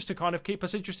just to kind of keep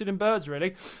us interested in birds,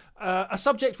 really. A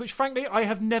subject which, frankly, I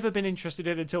have never been interested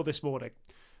in until this morning.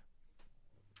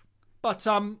 But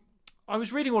I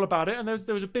was reading all about it, and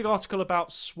there was a big article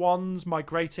about swans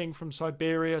migrating from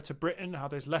Siberia to Britain, how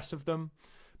there's less of them,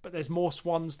 but there's more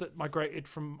swans that migrated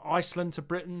from Iceland to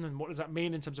Britain, and what does that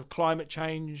mean in terms of climate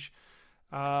change?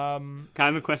 Can I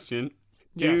have a question?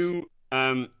 Do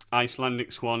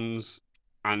Icelandic swans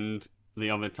and the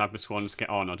other type of swans get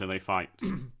on, or do they fight?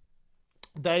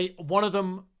 One of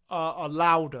them are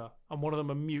louder, and one of them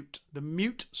are mute. The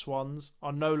mute swans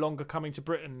are no longer coming to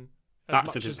Britain.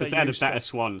 That's much as they're the better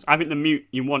swans. I think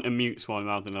you want a mute swan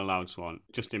rather than a loud swan,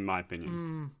 just in my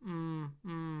opinion.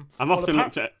 I've often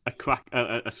looked at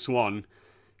a swan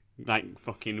like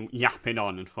fucking yapping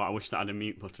on and thought, I wish that had a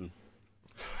mute button.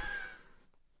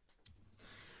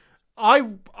 I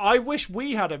wish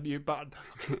we had a mute button.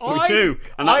 We do,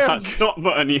 and that's that stop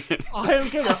button.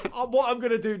 What I'm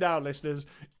gonna do now, listeners,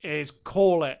 is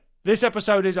call it. This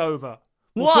episode is over.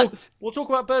 We'll talk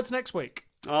about birds next week.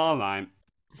 All right.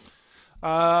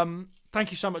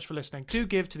 Thank you so much for listening. Do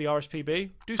give to the RSPB.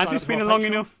 Has it been a long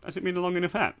enough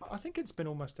app? I think it's been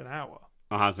almost an hour.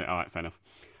 Oh, has it? All right, fair enough.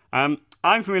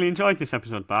 I've really enjoyed this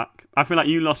episode back. I feel like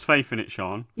you lost faith in it,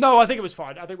 Sean. No, I think it was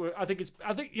fine. I think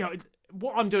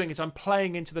what I'm doing is I'm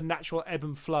playing into the natural ebb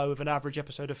and flow of an average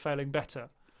episode of Failing Better.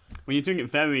 Well, you're doing it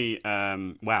very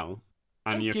well,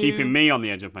 and you're keeping me on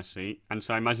the edge of my seat. And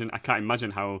so I can't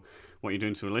imagine how what you're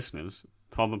doing to the listeners.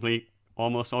 Probably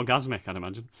almost orgasmic, I'd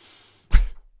imagine.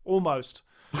 Almost.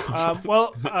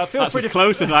 Feel That's free as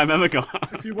close as I've ever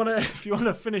got. If you want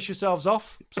to finish yourselves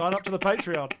off, sign up to the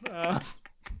Patreon.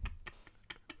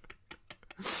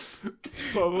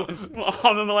 What a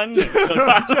horrible ending.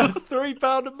 Just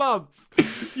 £3 a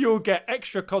month. You'll get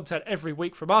extra content every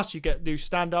week from us. You get new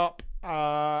stand-up,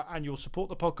 and you'll support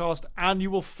the podcast, and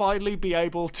you will finally be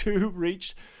able to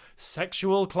reach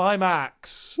sexual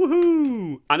climax.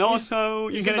 Woohoo! And also,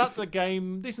 isn't that the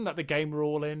game we're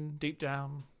all in deep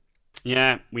down?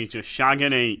 Yeah, we just shag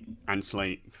and eat and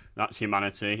sleep. That's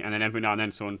humanity. And then every now and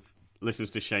then someone listens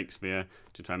to Shakespeare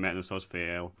to try and make themselves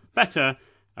feel better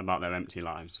about their empty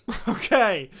lives.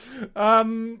 Okay.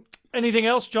 Anything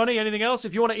else, Johnny? Anything else?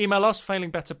 If you want to email us,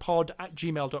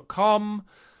 failingbetterpod@gmail.com.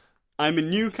 I'm in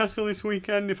Newcastle this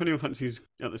weekend, if anyone fancies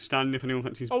at the stand, if anyone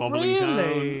fancies bobbling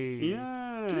really?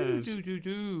 down. Yes.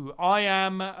 Do. I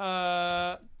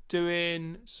am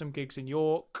doing some gigs in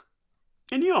York.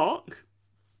 In York?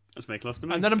 That's very close to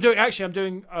me. And then I'm doing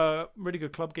a really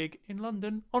good club gig in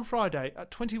London on Friday at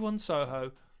 21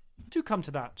 Soho. Do come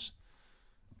to that.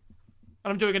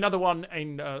 And I'm doing another one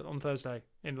on Thursday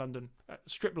in London,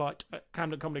 Strip Light at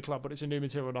Camden Comedy Club, but it's a new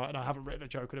material night, and I haven't written a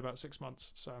joke in about 6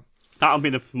 months. So That'll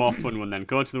be the more fun one then.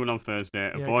 Go to the one on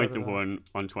Thursday. Avoid the that. one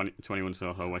on 21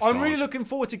 Soho. I'm really looking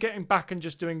forward to getting back and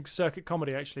just doing circuit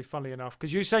comedy, actually, funnily enough.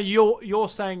 Because you say you're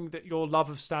saying that your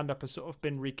love of stand-up has sort of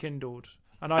been rekindled.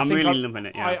 And I'm really loving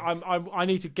it, yeah. I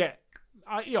need to get...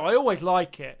 I always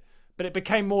like it, but it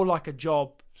became more like a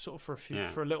job sort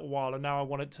of for a little while, and now I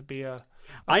want it to be a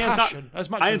passion as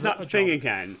much as I have that thing job.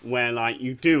 again where like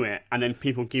you do it and then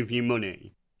people give you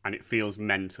money and it feels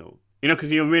mental. You know,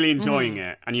 because you're really enjoying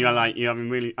it, and you're like, you're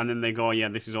having really, and then they go, yeah,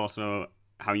 this is also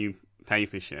how you pay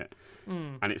for shit,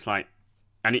 and it's like,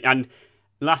 and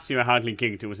last year I hardly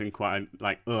gigged. It was in quite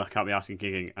I can't be asking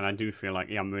gigging, and I do feel like,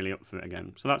 yeah, I'm really up for it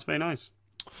again. So that's very nice.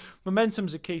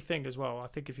 Momentum's a key thing as well. I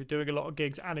think if you're doing a lot of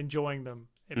gigs and enjoying them,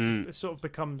 it sort of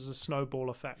becomes a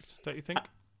snowball effect, don't you think?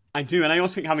 I do, and I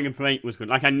also think having a break was good.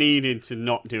 Like I needed to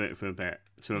not do it for a bit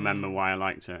to remember why I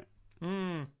liked it.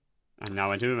 And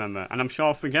now I do remember. And I'm sure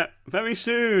I'll forget very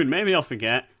soon. Maybe I'll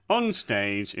forget on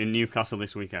stage in Newcastle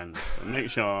this weekend. So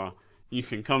make sure you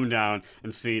can come down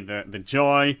and see the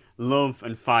joy, love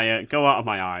and fire go out of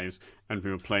my eyes and be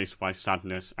replaced by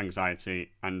sadness,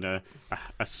 anxiety and a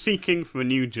seeking for a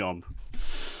new job.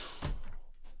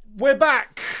 We're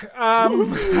back.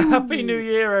 Happy New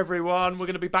Year, everyone. We're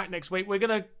going to be back next week. We're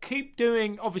going to keep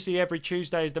doing, obviously, every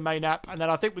Tuesday is the main app. And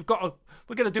then I think we're going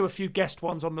to do a few guest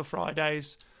ones on the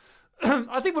Fridays.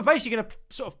 I think we're basically going to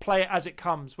sort of play it as it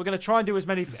comes. We're going to try and do as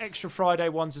many extra Friday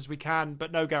ones as we can,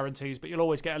 but no guarantees. But you'll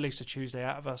always get at least a Tuesday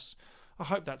out of us. I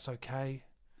hope that's okay.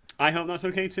 I hope that's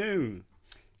okay too.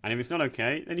 And if it's not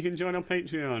okay, then you can join our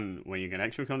Patreon, where you get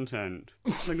extra content.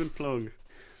 That's a good plug.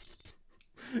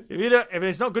 If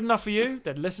it's not good enough for you,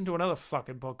 then listen to another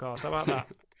fucking podcast. How about that?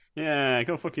 Yeah,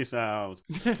 go fuck yourselves.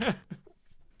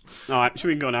 All right, should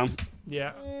we go now?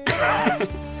 Yeah.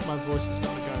 My voice is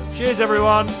starting to go. Cheers,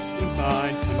 everyone.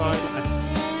 Goodbye. Bye.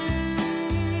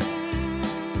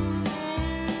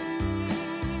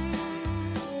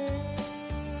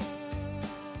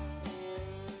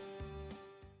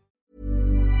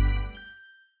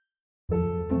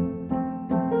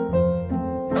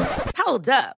 Hold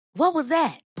up. What was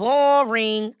that?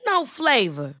 Boring. No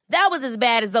flavor. That was as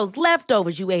bad as those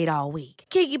leftovers you ate all week.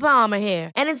 Keke Palmer here.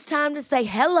 And it's time to say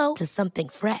hello to something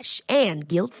fresh and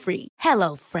guilt-free.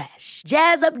 Hello Fresh.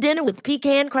 Jazz up dinner with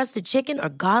pecan-crusted chicken or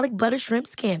garlic butter shrimp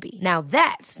scampi. Now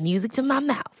that's music to my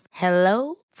mouth.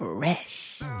 Hello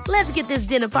Fresh. Let's get this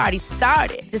dinner party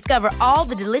started. Discover all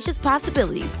the delicious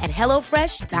possibilities at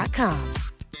HelloFresh.com.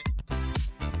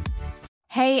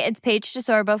 Hey, it's Paige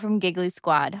DeSorbo from Giggly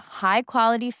Squad. High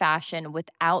quality fashion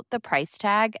without the price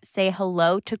tag. Say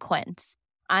hello to Quince.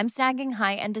 I'm snagging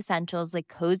high-end essentials like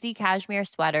cozy cashmere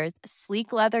sweaters,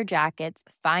 sleek leather jackets,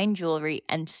 fine jewelry,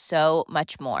 and so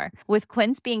much more. With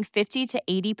Quince being 50 to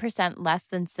 80% less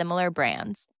than similar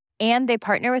brands. And they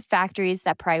partner with factories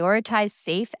that prioritize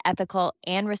safe, ethical,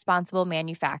 and responsible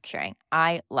manufacturing.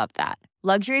 I love that.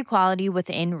 Luxury quality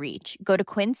within reach. Go to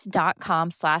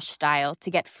quince.com/style to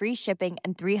get free shipping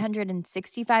and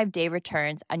 365-day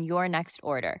returns on your next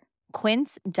order.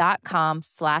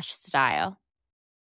 Quince.com/style.